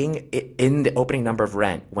 like, being in the opening number of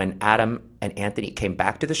Rent when Adam and Anthony came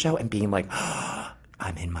back to the show and being like,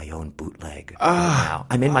 I'm in my own bootleg now.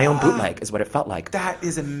 I'm in my own bootleg is what it felt like. That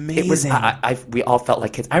is amazing. It was, we all felt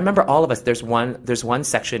like kids. I remember all of us, there's one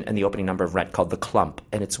section in the opening number of Rent called The Clump,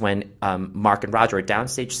 and it's when Mark and Roger are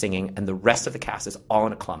downstage singing, and the rest of the cast is all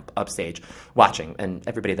in a clump upstage watching, and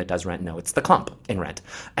everybody that does Rent know it's The Clump in Rent.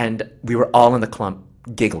 And we were all in the clump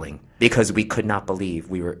giggling because we could not believe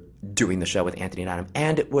we were doing the show with Anthony and Adam,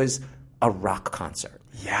 and it was a rock concert.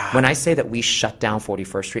 Yeah. When I say that we shut down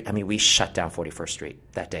 41st Street, I mean we shut down 41st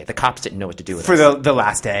Street that day. The cops didn't know what to do with us. For the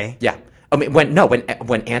last day? Yeah. I mean, when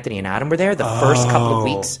Anthony and Adam were there, the first couple of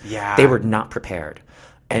weeks, they were not prepared.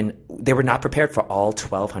 And they were not prepared for all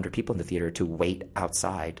 1,200 people in the theater to wait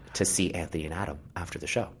outside to see Anthony and Adam after the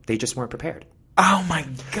show. They just weren't prepared. Oh my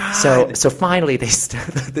God! So finally, the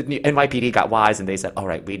NYPD got wise and they said, "All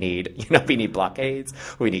right, we need blockades,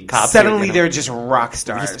 we need cops." Suddenly, they're just rock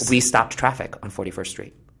stars. We stopped traffic on 41st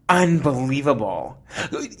Street. Unbelievable.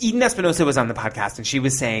 Eden Espinosa was on the podcast, and she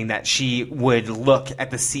was saying that she would look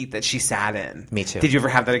at the seat that she sat in. Me too. Did you ever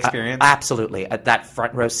have that experience? Absolutely. At that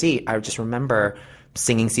front row seat, I just remember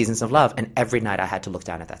singing Seasons of Love, and every night I had to look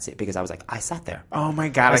down at that seat because I was like, I sat there. Oh my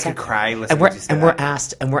God, I could cry listening to you say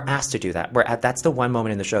that. We're asked to do that. That's the one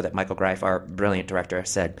moment in the show that Michael Greif, our brilliant director,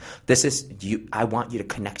 said, "This is you. I want you to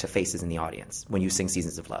connect to faces in the audience when you sing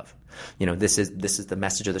Seasons of Love. This is the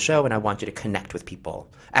message of the show, and I want you to connect with people.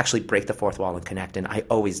 Actually break the fourth wall and connect." And I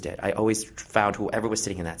always did. I always found whoever was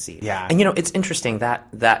sitting in that seat. Yeah. And it's interesting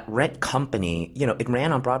that Rent company, it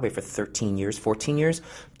ran on Broadway for 13 years, 14 years.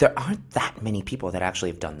 There aren't that many people that actually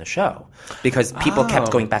have done the show because people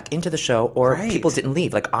kept going back into the show, or people didn't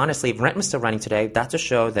leave. Like, honestly, if Rent was still running today, that's a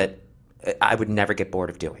show that I would never get bored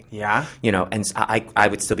of doing. Yeah? And I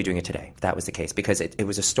would still be doing it today if that was the case, because it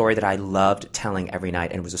was a story that I loved telling every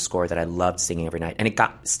night, and it was a score that I loved singing every night, and it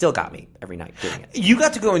still got me every night doing it. You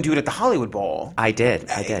got to go and do it at the Hollywood Bowl. I did.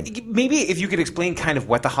 Maybe if you could explain kind of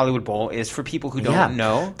what the Hollywood Bowl is for people who don't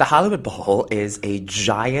know. The Hollywood Bowl is a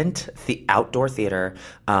giant outdoor theater.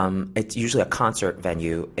 It's usually a concert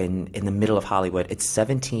venue in the middle of Hollywood. It's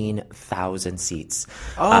 17,000 seats.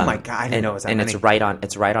 Oh my God! I didn't know it was that many.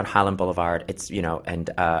 It's right on Highland Boulevard. It's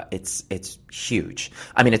it's huge.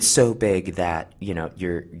 I mean, it's so big that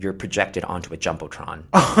you're projected onto a jumbotron,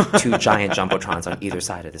 2 giant jumbotrons on either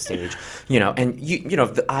side of the stage.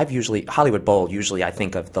 I've Hollywood Bowl. Usually, I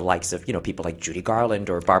think of the likes of people like Judy Garland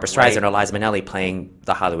or Barbra Streisand or Liza Minnelli playing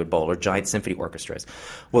the Hollywood Bowl, or giant symphony orchestras.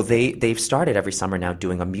 Well, they've started every summer now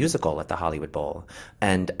doing a musical at the Hollywood Bowl,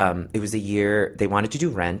 and it was a year they wanted to do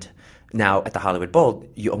Rent. Now at the Hollywood Bowl,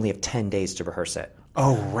 you only have 10 days to rehearse it.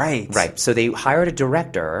 Oh, right. Right. So they hired a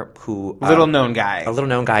director who... A little known guy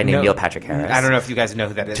named Neil Patrick Harris. I don't know if you guys know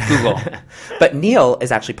who that is. Google. But Neil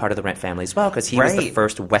is actually part of the Rent family as well, because he was the Right.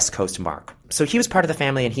 first West Coast mark. So he was part of the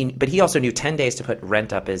family, but he also knew 10 days to put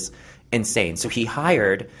Rent up is insane. So he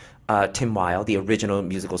hired Tim Weil, the original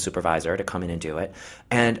musical supervisor, to come in and do it.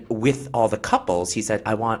 And with all the couples, he said,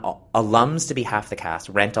 I want alums to be half the cast,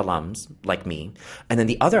 Rent alums, like me, and then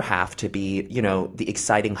the other half to be, the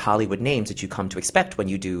exciting Hollywood names that you come to expect when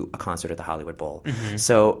you do a concert at the Hollywood Bowl. Mm-hmm.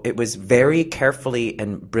 So it was very carefully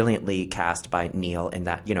and brilliantly cast by Neil in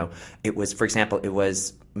that, it was, for example, it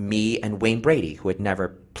was me and Wayne Brady, who had never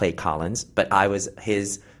played Collins, but I was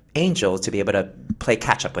his angel to be able to play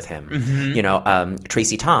catch up with him. Mm-hmm.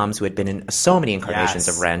 Tracy Toms, who had been in so many incarnations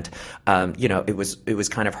of Rent, it was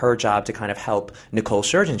kind of her job to kind of help Nicole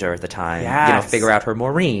Scherzinger at the time, figure out her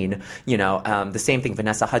Maureen. The same thing.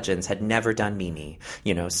 Vanessa Hudgens had never done Mimi.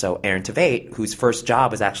 So Aaron Tveit, whose first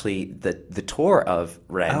job was actually the tour of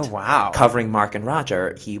Rent, covering Mark and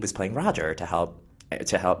Roger. He was playing Roger to help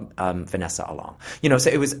Vanessa along. So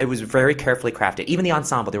it was very carefully crafted. Even the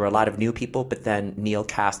ensemble, there were a lot of new people, but then Neil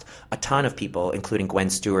cast a ton of people, including Gwen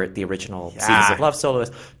Stewart, the original Seasons of Love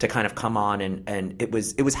soloist, to kind of come on, and it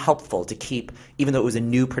was helpful to keep, even though it was a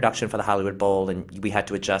new production for the Hollywood Bowl, and we had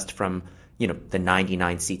to adjust from the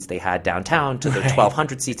 99 seats they had downtown to the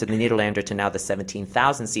 1,200 seats in the Nederlander to now the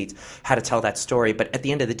 17,000 seats, had to tell that story. But at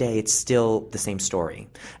the end of the day, it's still the same story,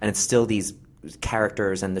 and it's still these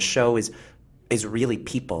characters, and the show is really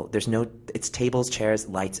people. It's tables, chairs,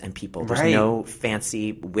 lights, and people. There's no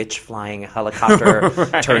fancy witch flying helicopter,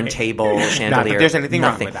 turntable, chandelier. Not that there's anything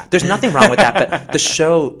wrong with that. There's nothing wrong with that, but the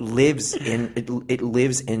show lives in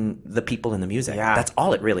the people and the music. Yeah. That's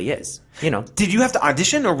all it really is. Did you have to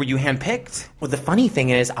audition, or were you handpicked? Well, the funny thing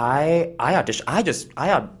is, I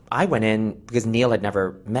auditioned. I went in because Neil had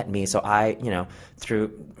never met me, so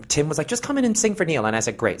Tim was like, just come in and sing for Neil, and I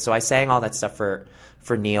said, great. So I sang all that stuff for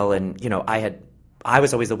Neil, and I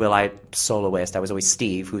was always the Will.I soloist. I was always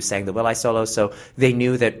Steve, who sang the Will.I solo, so they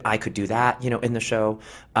knew that I could do that, in the show.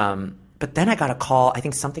 But then I got a call. I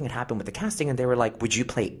think something had happened with the casting, and they were like, would you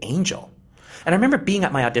play Angel? And I remember being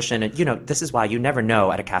at my audition, and, this is why you never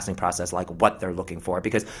know at a casting process, like, what they're looking for,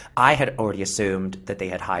 because I had already assumed that they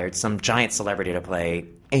had hired some giant celebrity to play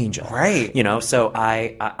Angel. Right. So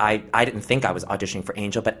I didn't think I was auditioning for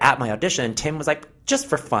Angel, but at my audition, Tim was like, just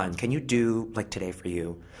for fun, can you do, like, Today for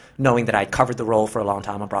You? Knowing that I'd covered the role for a long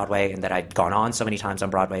time on Broadway, and that I'd gone on so many times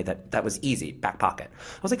on Broadway that was easy, back pocket.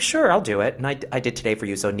 I was like, sure, I'll do it. And I did Today for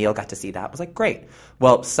You, so Neil got to see that. I was like, great.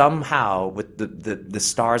 Well, somehow, with the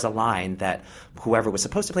stars aligned, that whoever was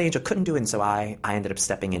supposed to play Angel couldn't do it, and so I ended up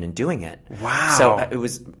stepping in and doing it. Wow. So it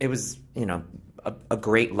was a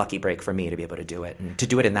great lucky break for me to be able to do it, and to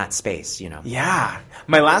do it in that space, Yeah.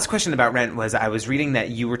 My last question about Rent was, I was reading that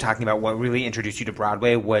you were talking about what really introduced you to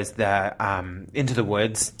Broadway was the Into the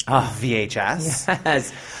Woods VHS.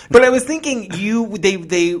 Yes. But I was thinking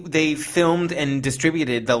they filmed and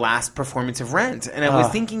distributed the last performance of Rent, and I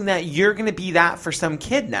was thinking that you're going to be that for some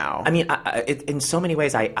kid now. I mean, in so many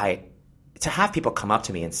ways, I to have people come up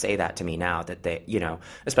to me and say that to me now, that they,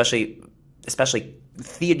 especially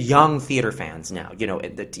young theater fans now,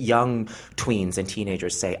 the young tweens and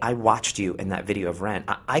teenagers say, I watched you in that video of Rent.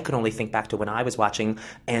 I could only think back to when I was watching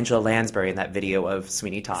Angela Lansbury in that video of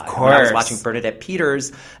Sweeney Todd. Of course. When I was watching Bernadette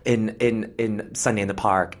Peters in Sunday in the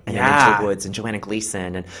Park, and in Into the Woods, and Joanna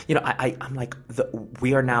Gleason. And, I'm like,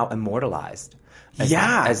 we are now immortalized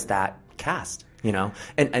as that cast,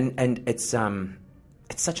 and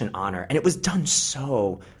it's such an honor, and it was done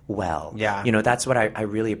so well. Yeah. That's what I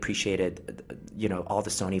really appreciated, all the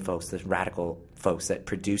Sony folks, the radical folks that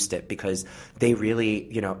produced it, because they really,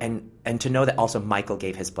 and to know that also Michael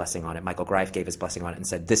gave his blessing on it. Michael Greif gave his blessing on it and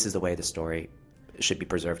said, this is the way the story should be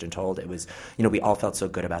preserved and told. It was, we all felt so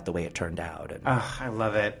good about the way it turned out. And, I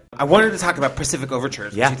love it. I wanted to talk about Pacific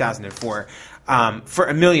Overtures in 2004 for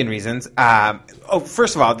a million reasons.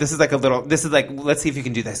 First of all, let's see if you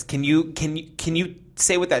can do this. Can you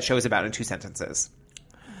say what that show is about in 2 sentences?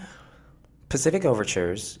 Pacific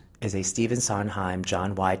Overtures is a Stephen Sondheim,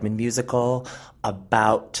 John Weidman musical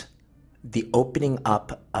about the opening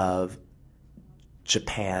up of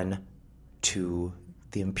Japan to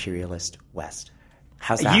the imperialist West.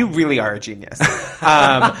 How's that? You really are a genius.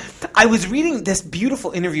 I was reading this beautiful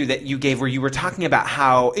interview that you gave where you were talking about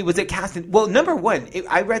how it was a cast. Well, number one,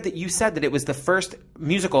 I read that you said that it was the first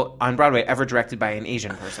musical on Broadway ever directed by an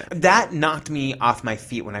Asian person. That knocked me off my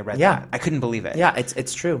feet when I read that. I couldn't believe it. Yeah,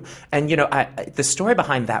 it's true. And, the story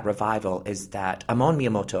behind that revival is that Amon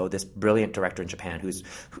Miyamoto, this brilliant director in Japan,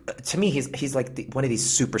 to me, he's like one of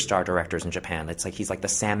these superstar directors in Japan. It's like he's like the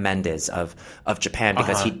Sam Mendes of Japan,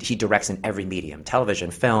 because he directs in every medium: television,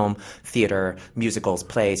 film, theater, musicals,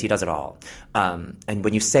 plays. He does it all. And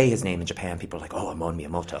when you say his name in Japan, people are like, oh, Amon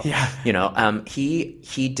Miyamoto. Yeah.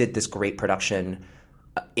 He did this great production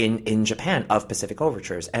in Japan of Pacific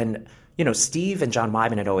Overtures. And, Steve and John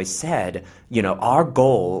Weidman had always said, our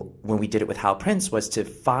goal when we did it with Hal Prince was to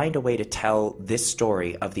find a way to tell this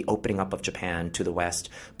story of the opening up of Japan to the West,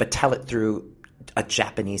 but tell it through a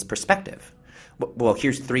Japanese perspective. Well,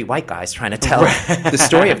 here's 3 white guys trying to tell the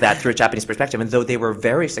story of that through a Japanese perspective. And though they were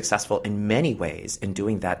very successful in many ways in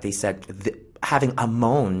doing that, they said having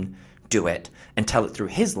Amon do it and tell it through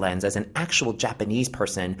his lens as an actual Japanese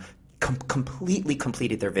person completely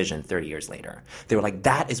completed their vision 30 years later. They were like,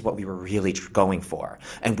 that is what we were really going for.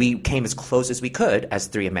 And we came as close as we could as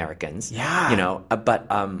 3 Americans. Yeah.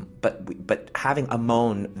 But having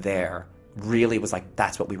Amon there really was like,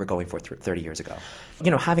 that's what we were going for 30 years ago.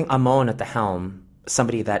 Having Amon at the helm,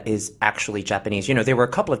 somebody that is actually Japanese. There were a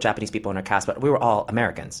couple of Japanese people in our cast, but we were all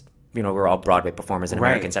Americans. We were all Broadway performers and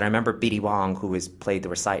Americans. And I remember B.D. Wong, who played the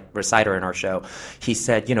reciter in our show, he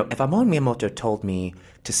said, if Amon Miyamoto told me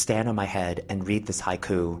to stand on my head and read this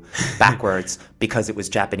haiku backwards because it was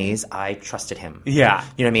Japanese, I trusted him. Yeah.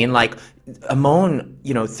 You know what I mean? Like, Amon,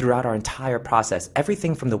 throughout our entire process,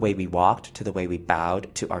 everything from the way we walked to the way we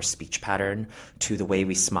bowed to our speech pattern to the way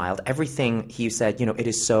we smiled, everything he said, it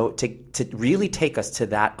is so, to really take us to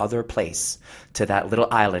that other place, to that little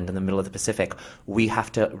island in the middle of the Pacific, we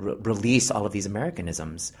have to release all of these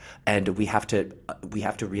Americanisms, and we have to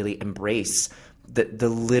really embrace the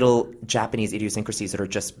little Japanese idiosyncrasies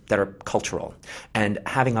that are cultural. And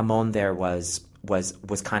having Amon there was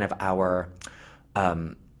kind of our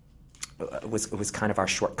was kind of our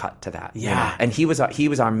shortcut to that. Yeah. And he was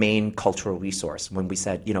our main cultural resource when we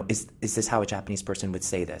said, is this how a Japanese person would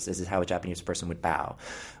say this? Is this how a Japanese person would bow?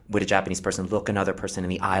 Would a Japanese person look another person in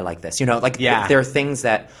the eye like this? There are things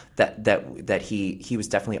that he was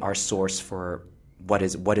definitely our source for what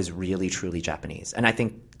is really truly Japanese. And I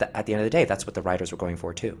think that at the end of the day, that's what the writers were going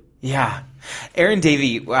for too. Yeah. Erin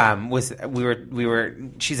Davey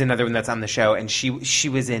she's another one that's on the show, and she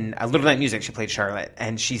was in Little Night Music. She played Charlotte,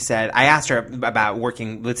 and she said, I asked her about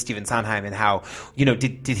working with Stephen Sondheim and how,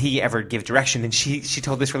 did he ever give direction? And she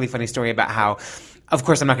told this really funny story about how, of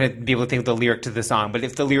course, I'm not going to be able to think of the lyric to the song, but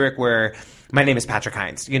if the lyric were, my name is Patrick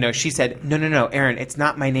Hines, she said, no, Erin, it's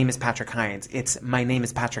not my name is Patrick Hines. It's my name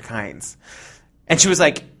is Patrick Hines. And she was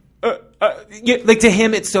like, to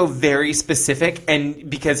him, it's so very specific, and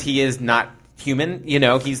because he is not human,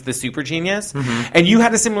 he's the super genius. Mm-hmm. And you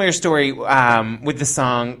had a similar story with the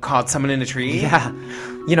song called "Someone in a Tree." Yeah,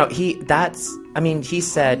 he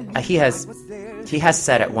has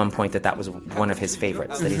said at one point that was one of his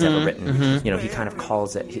favorites that he's ever written. Mm-hmm. He kind of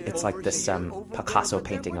calls it's like this Picasso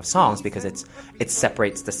painting of songs, because it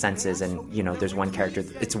separates the senses, and there's one character,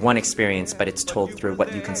 it's one experience, but it's told through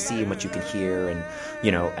what you can see and what you can hear, and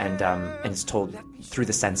and it's told through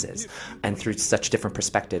the senses and through such different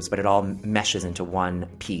perspectives, but it all meshes into one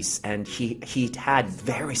piece. And he had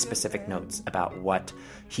very specific notes about what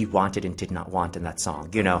he wanted and did not want in that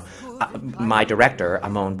song. My director,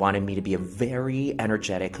 Amon, wanted me to be a very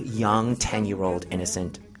energetic, young, 10-year-old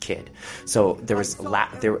innocent kid. So it was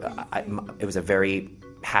a very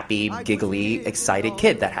happy, giggly, excited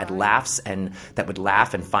kid that had laughs and that would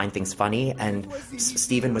laugh and find things funny. And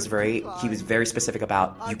Stephen was very specific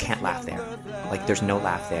about, you can't laugh there. Like, there's no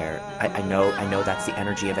laugh there. I know that's the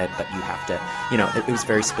energy of it, but you have to, it was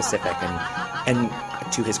very specific. And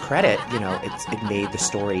to his credit, it made the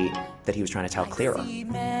story that he was trying to tell clearer.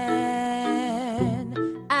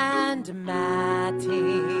 And my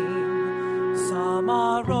team,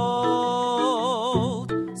 are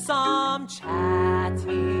old, some chatty.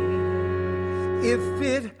 If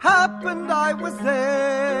it happened, I was there.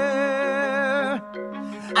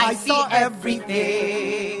 I saw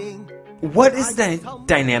everything. What is the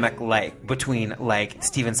dynamic like between like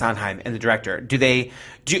Stephen Sondheim and the director? Does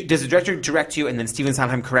the director direct you and then Stephen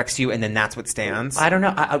Sondheim corrects you and then that's what stands? I don't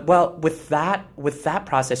know. Well, with that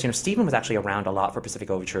process, Stephen was actually around a lot for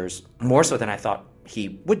Pacific Overtures, more so than I thought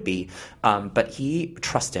he would be. But he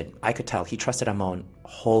trusted. I could tell he trusted Amon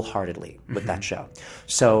wholeheartedly with that show.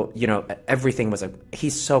 So everything was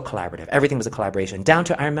he's so collaborative. Everything was a collaboration. Down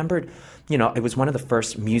to I remembered, it was one of the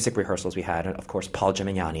first music rehearsals we had, and of course Paul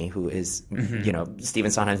Gimignani, who is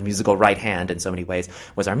Stephen Sondheim's musical right hand in so many ways,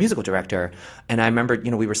 was our musical director. And I remembered,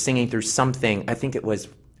 we were singing through something. I think it was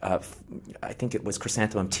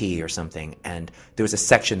Chrysanthemum Tea or something, and there was a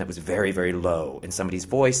section that was very, very low in somebody's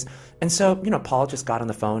voice. And so, Paul just got on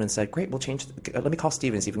the phone and said, "Great, we'll change. Let me call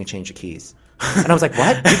Steven and see if we can change the keys." And I was like,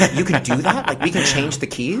 "What? You can do that? Like, we can change the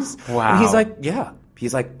keys?" Wow. And he's like, "Yeah."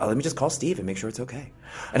 He's like, "Oh, let me just call Steve and make sure it's okay."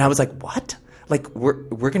 And I was like, "What? Like, we're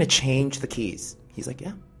going to change the keys?" He's like,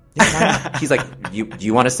 "Yeah. Yeah, why not?" He's like,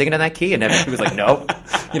 you want to sing it in that key? And he was like, "No,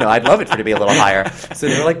 I'd love it for it to be a little higher." So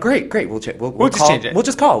they were like, "Great, we'll just call, change it. We'll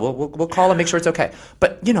just call. We'll call and make sure it's okay."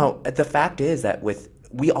 But the fact is that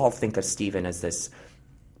we all think of Stephen as this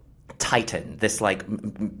titan, this like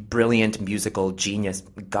brilliant musical genius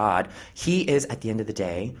god. He is, at the end of the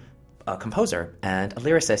day, a composer and a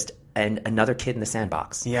lyricist and another kid in the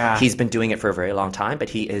sandbox. Yeah. He's been doing it for a very long time, but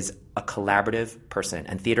he is a collaborative person,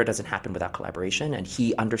 and theater doesn't happen without collaboration, and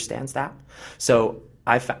he understands that. So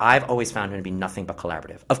I've always found him to be nothing but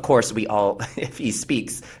collaborative. Of course, we all, if he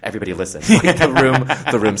speaks, everybody listens. Like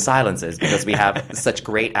the room silences because we have such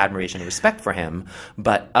great admiration and respect for him.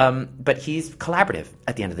 But he's collaborative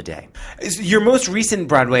at the end of the day. Your most recent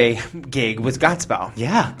Broadway gig was Godspell.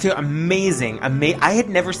 Yeah. Amazing. I had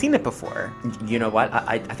never seen it before. You know what?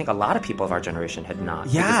 I think a lot of people of our generation had not.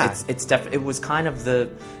 Yeah. It was kind of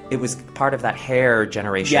it was part of that hair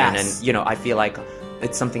generation. Yes. And, I feel like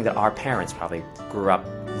it's something that our parents probably grew up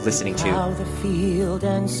listening to. Plow the field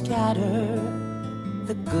and scatter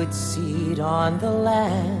the good seed on the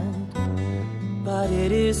land, but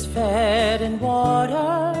it is fed and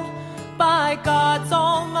watered by God's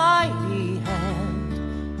almighty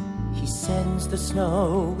hand. He sends the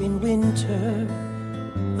snow in winter,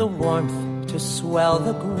 the warmth to swell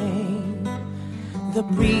the grain, the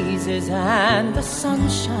breezes and the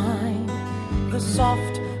sunshine, the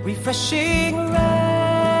soft refreshing rain.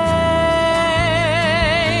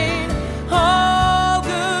 All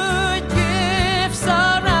good gifts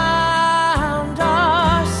around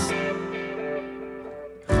us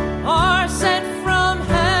are sent from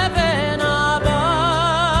heaven above.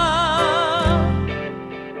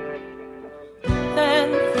 Then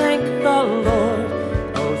thank the Lord,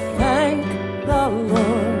 oh thank the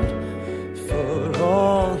Lord for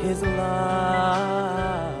all his love.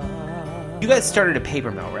 You guys started a paper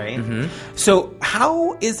mill, right? Mm-hmm. So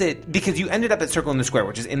how is it, because you ended up at Circle in the Square,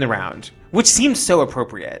 which is in the round, which seems so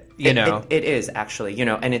appropriate, It is, actually,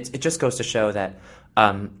 and it just goes to show that,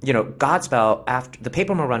 Godspell, after the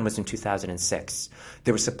paper mill run was in 2006.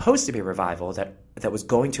 There was supposed to be a revival that was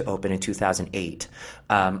going to open in 2008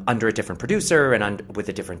 under a different producer and with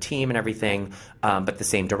a different team and everything, but the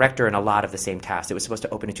same director and a lot of the same cast. It was supposed to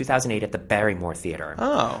open in 2008 at the Barrymore Theater.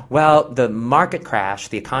 Oh. Well, the market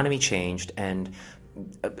crashed, the economy changed, and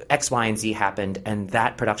X, Y, and Z happened, and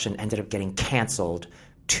that production ended up getting canceled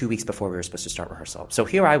 2 weeks before we were supposed to start rehearsal. So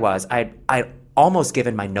here I was. I'd almost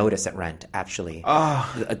given my notice at Rent, actually.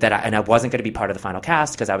 And I wasn't going to be part of the final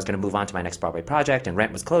cast because I was going to move on to my next Broadway project, and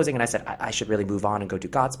Rent was closing, and I said I should really move on and go do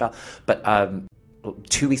Godspell. But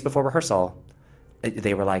 2 weeks before rehearsal,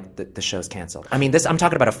 they were like, the show's canceled. I mean, I'm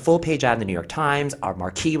talking about a full-page ad in the New York Times. Our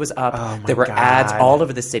marquee was up. Oh my there were God. ads all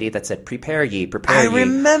over the city that said, prepare ye. I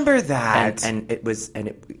remember that. And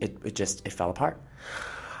it fell apart.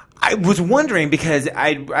 I was wondering because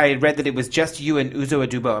I read that it was just you and Uzo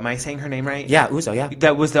Adubo. Am I saying her name right? Yeah, Uzo, yeah.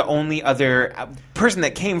 That was the only other person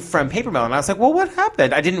that came from Paper Mill. And I was like, well, what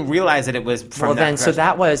happened? I didn't realize that it was from so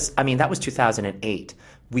that was 2008.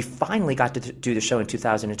 We finally got to do the show in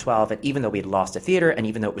 2012, and even though we had lost a theater, and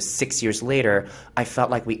even though it was 6 years later, I felt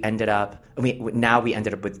like we ended up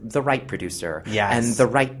with the right producer, yes, and the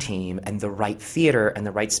right team, and the right theater, and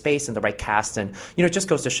the right space, and the right cast, and it just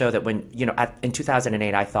goes to show that when in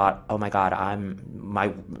 2008, I thought, oh my God,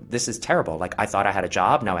 this is terrible. Like I thought I had a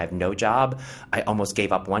job, now I have no job. I almost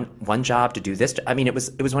gave up one job to do this. I mean, it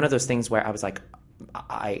was one of those things where I was like,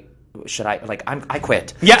 should I, like, I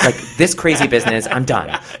quit. Yeah. Like, this crazy business, I'm done.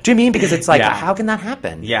 Do you know what I mean? Because it's like, Yeah. how can that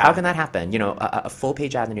happen? Yeah. How can that happen? You know, a full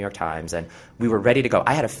page ad in the New York Times, and we were ready to go.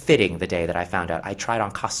 I had a fitting the day that I found out. I tried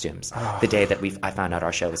on costumes the day that I found out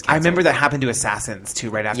our show was canceled. I remember that happened to Assassins, too,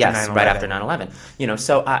 right after 9/11. Yes, right after 9/11. You know,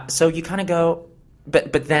 so you kind of go,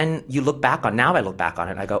 but then you look back on, now I look back on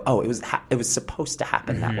it and I go, oh, it was supposed to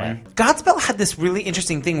happen that way. Godspell had this really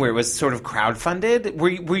interesting thing where it was sort of crowdfunded.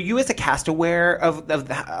 Were you as a cast aware of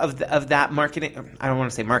that marketing? I don't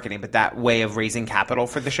want to say marketing, but that way of raising capital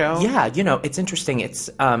for the show? Yeah, you know, it's interesting.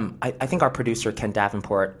 It's I think our producer Ken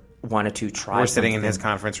Davenport wanted to try. We're sitting in his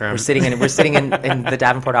conference room. We're sitting in the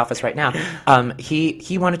Davenport office right now.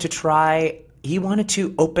 He wanted to try. He wanted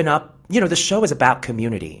to open up. You know, the show is about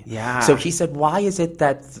community. Yeah. So he said, why is it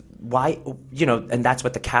that, you know, and that's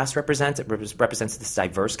what the cast represents. It represents this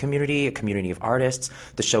diverse community, a community of artists.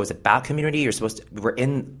 The show is about community. We're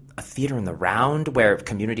in a theater in the round where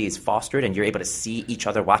community is fostered and you're able to see each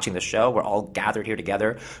other watching the show. We're all gathered here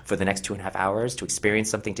together for the next 2.5 hours to experience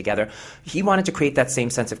something together. He wanted to create that same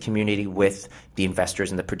sense of community with the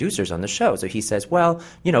investors and the producers on the show. So he says, well,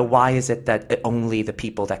 you know, why is it that only the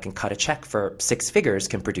people that can cut a check for 6 figures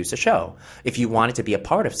can produce a show? If you wanted to be a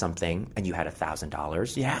part of something and you had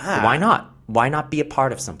 $1,000, yeah, why not? Why not be a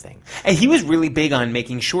part of something? And he was really big on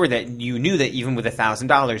making sure that you knew that even with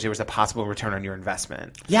 $1,000, there was a possible return on your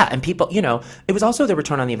investment. Yeah, and people, you know, it was also the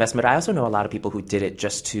return on the investment. I also know a lot of people who did it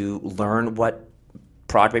just to learn what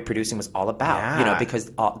Broadway producing was all about, you know,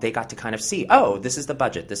 because they got to kind of see, oh, this is the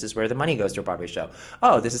budget. This is where the money goes to a Broadway show.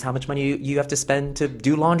 Oh, this is how much money you have to spend to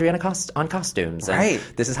do laundry on costumes. Right.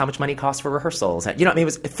 And this is how much money costs for rehearsals. And, you know, I mean, it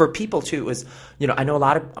was for people too. It was, you know, I know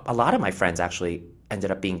a lot of my friends actually ended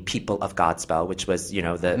up being People of Godspell, which was, you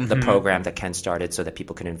know, the program that Ken started so that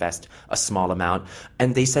people could invest a small amount.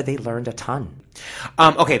 And they said they learned a ton.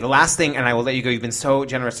 Okay, the last thing, and I will let you go. You've been so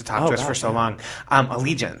generous to talk to us for so long.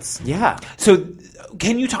 Allegiance. Yeah. So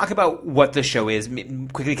can you talk about what the show is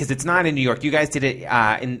quickly? Because it's not in New York. You guys did it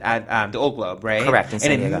at the Old Globe, right? Correct, in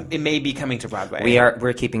San Diego. And it may be coming to Broadway.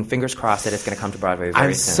 We're keeping fingers crossed that it's going to come to Broadway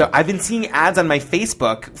very soon. So I've been seeing ads on my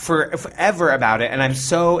Facebook forever about it, and I'm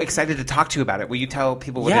so excited to talk to you about it. Will you tell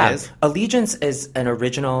people what it is? Allegiance is an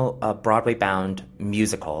original Broadway-bound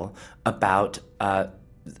musical about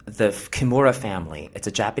the Kimura family. It's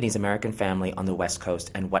a Japanese-American family on the West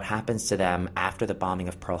Coast, and what happens to them after the bombing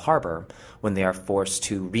of Pearl Harbor when they are forced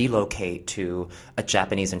to relocate to a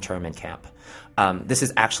Japanese internment camp. This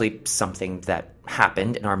is actually something that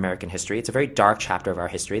happened in our American history. It's a very dark chapter of our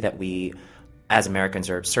history that we, as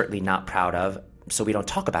Americans, are certainly not proud of, so we don't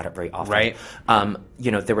talk about it very often. Right. You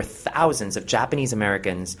know, there were thousands of Japanese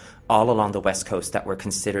Americans all along the West Coast that were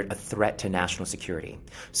considered a threat to national security.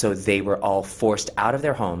 So they were all forced out of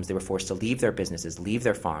their homes. They were forced to leave their businesses, leave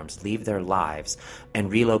their farms, leave their lives,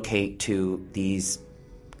 and relocate to these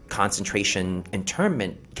concentration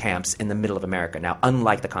internment camps in the middle of America. Now,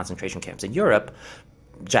 unlike the concentration camps in Europe,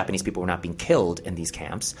 Japanese people were not being killed in these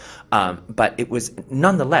camps. But it was,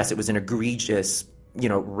 nonetheless, it was an egregious, you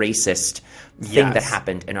know, racist thing that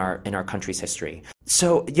happened in our country's history.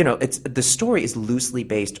 So, you know, the story is loosely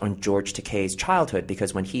based on George Takei's childhood,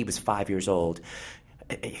 because when he was 5 years old,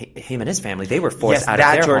 him and his family, they were forced out of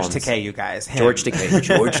their George homes. Takei, you guys. Him. George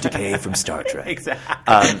Takei from Star Trek.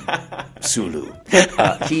 Exactly. Sulu.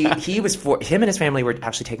 Him and his family were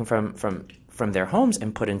actually taken from their homes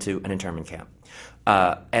and put into an internment camp.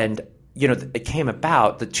 And you know, it came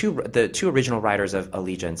about, the two original writers of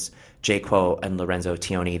Allegiance, Jay Kuo and Lorenzo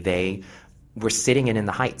Tioni, they were sitting in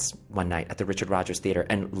the Heights one night at the Richard Rodgers Theater,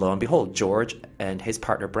 and lo and behold, George and his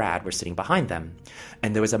partner Brad were sitting behind them.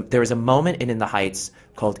 And there was a moment in the Heights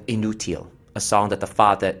called Inutil, a song that the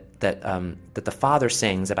father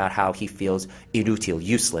sings about how he feels inutil,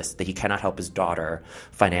 useless, that he cannot help his daughter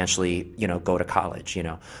financially, you know, go to college, you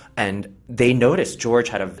know. And they noticed George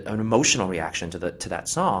had an emotional reaction to that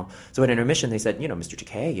song. So at intermission, they said, you know, Mr.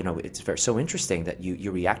 Takei, you know, it's so interesting that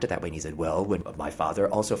you reacted that way. And he said, well, when my father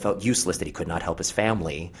also felt useless, that he could not help his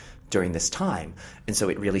family during this time. And so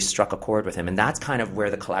it really struck a chord with him. And that's kind of where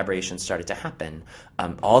the collaboration started to happen,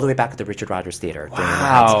 all the way back at the Richard Rodgers Theater.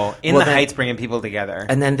 Wow. In the Heights, bringing people together.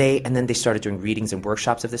 And then they started doing readings and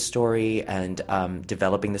workshops of this story and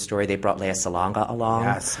developing the story. They brought Lea Salonga along.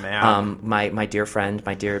 Yes, ma'am. My dear friend,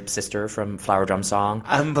 my dear sister from Flower Drum Song,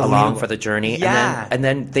 Unbelievable. along for the journey. Yeah. And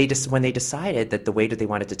then when they decided that the way that they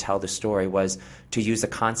wanted to tell the story was to use the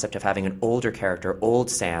concept of having an older character, old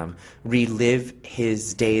Sam, relive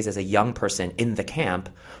his days as a a young person in the camp,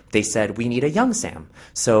 they said, we need a young Sam.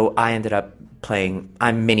 So I ended up playing,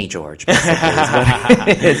 I'm mini George, basically, is what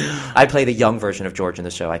it is. I play the young version of George in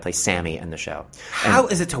the show. I play Sammy in the show. How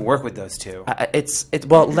is it to work with those two?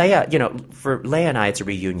 Well, Lea, for Lea and I, it's a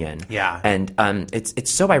reunion. Yeah. And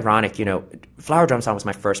it's so ironic, Flower Drum Song was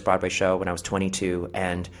my first Broadway show when I was 22,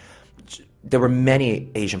 and there were many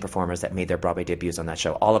Asian performers that made their Broadway debuts on that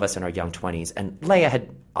show, all of us in our young 20s. And Lea had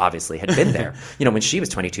been there. When she was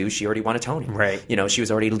 22, she already won a Tony. Right. She was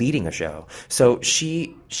already leading a show. So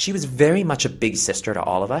she was very much a big sister to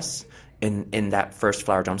all of us in that first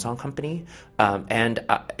Flower Drum Song company. And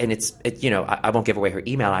I won't give away her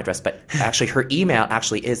email address, but actually her email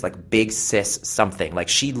actually is like Big Sis something. Like,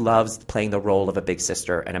 she loves playing the role of a big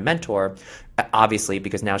sister and a mentor, obviously,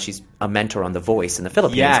 because now she's a mentor on The Voice in the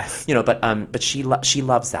Philippines. Yes. But she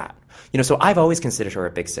loves that. So I've always considered her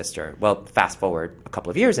a big sister. Well, fast forward a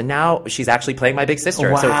couple of years, and now she's actually playing my big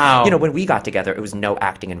sister. Wow. So, when we got together, it was no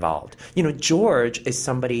acting involved. George is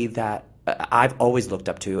somebody that I've always looked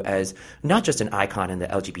up to as not just an icon in the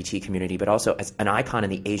LGBT community, but also as an icon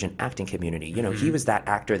in the Asian acting community. He was that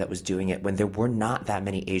actor that was doing it when there were not that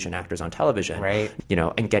many Asian actors on television. Right.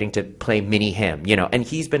 And getting to play mini him, and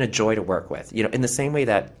he's been a joy to work with. In the same way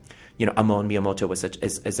that Amon Miyamoto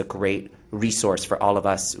is a great resource for all of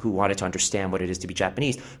us who wanted to understand what it is to be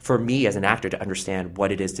Japanese. For me as an actor to understand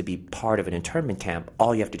what it is to be part of an internment camp,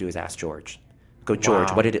 all you have to do is ask George. Go, George,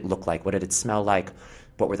 Wow. What did it look like? What did it smell like?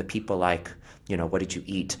 What were the people like? What did you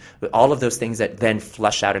eat? All of those things that then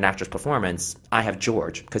flush out an actor's performance, I have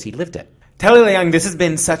George because he lived it. Telly Leung, this has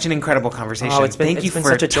been such an incredible conversation. Thank you for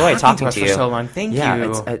such a joy talking us to you for so long. Thank you.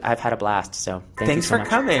 I've had a blast. So thanks you so for much.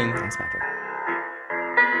 coming. Thanks, Patrick.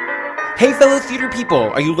 Hey, fellow theater people,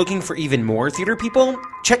 are you looking for even more theater people?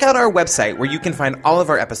 Check out our website where you can find all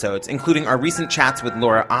of our episodes, including our recent chats with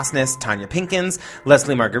Laura Osnes, Tanya Pinkins,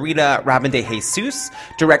 Leslie Margarita, Robin De Jesus,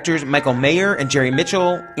 directors Michael Mayer and Jerry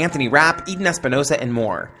Mitchell, Anthony Rapp, Eden Espinosa, and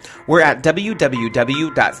more. We're at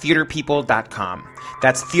www.theaterpeople.com.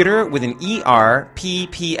 That's theater with an ERPPL.com.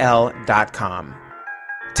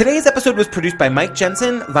 Today's episode was produced by Mike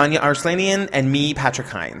Jensen, Vanya Arslanian, and me, Patrick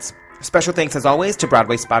Hines. Special thanks, as always, to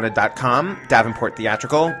BroadwaySpotted.com, Davenport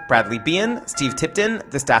Theatrical, Bradley Bean, Steve Tipton,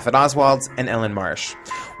 the staff at Oswald's, and Ellen Marsh.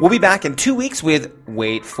 We'll be back in 2 weeks with,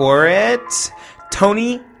 wait for it,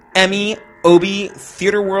 Tony, Emmy, Obie,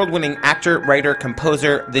 Theater World-winning actor, writer,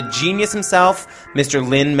 composer, the genius himself, Mr.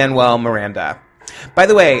 Lin-Manuel Miranda. By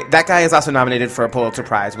the way, that guy is also nominated for a Pulitzer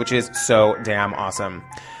Prize, which is so damn awesome.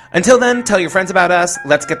 Until then, tell your friends about us.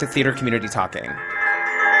 Let's get the theater community talking.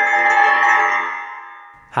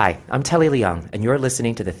 Hi, I'm Telly Leung, and you're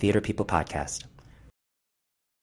listening to the Theater People Podcast.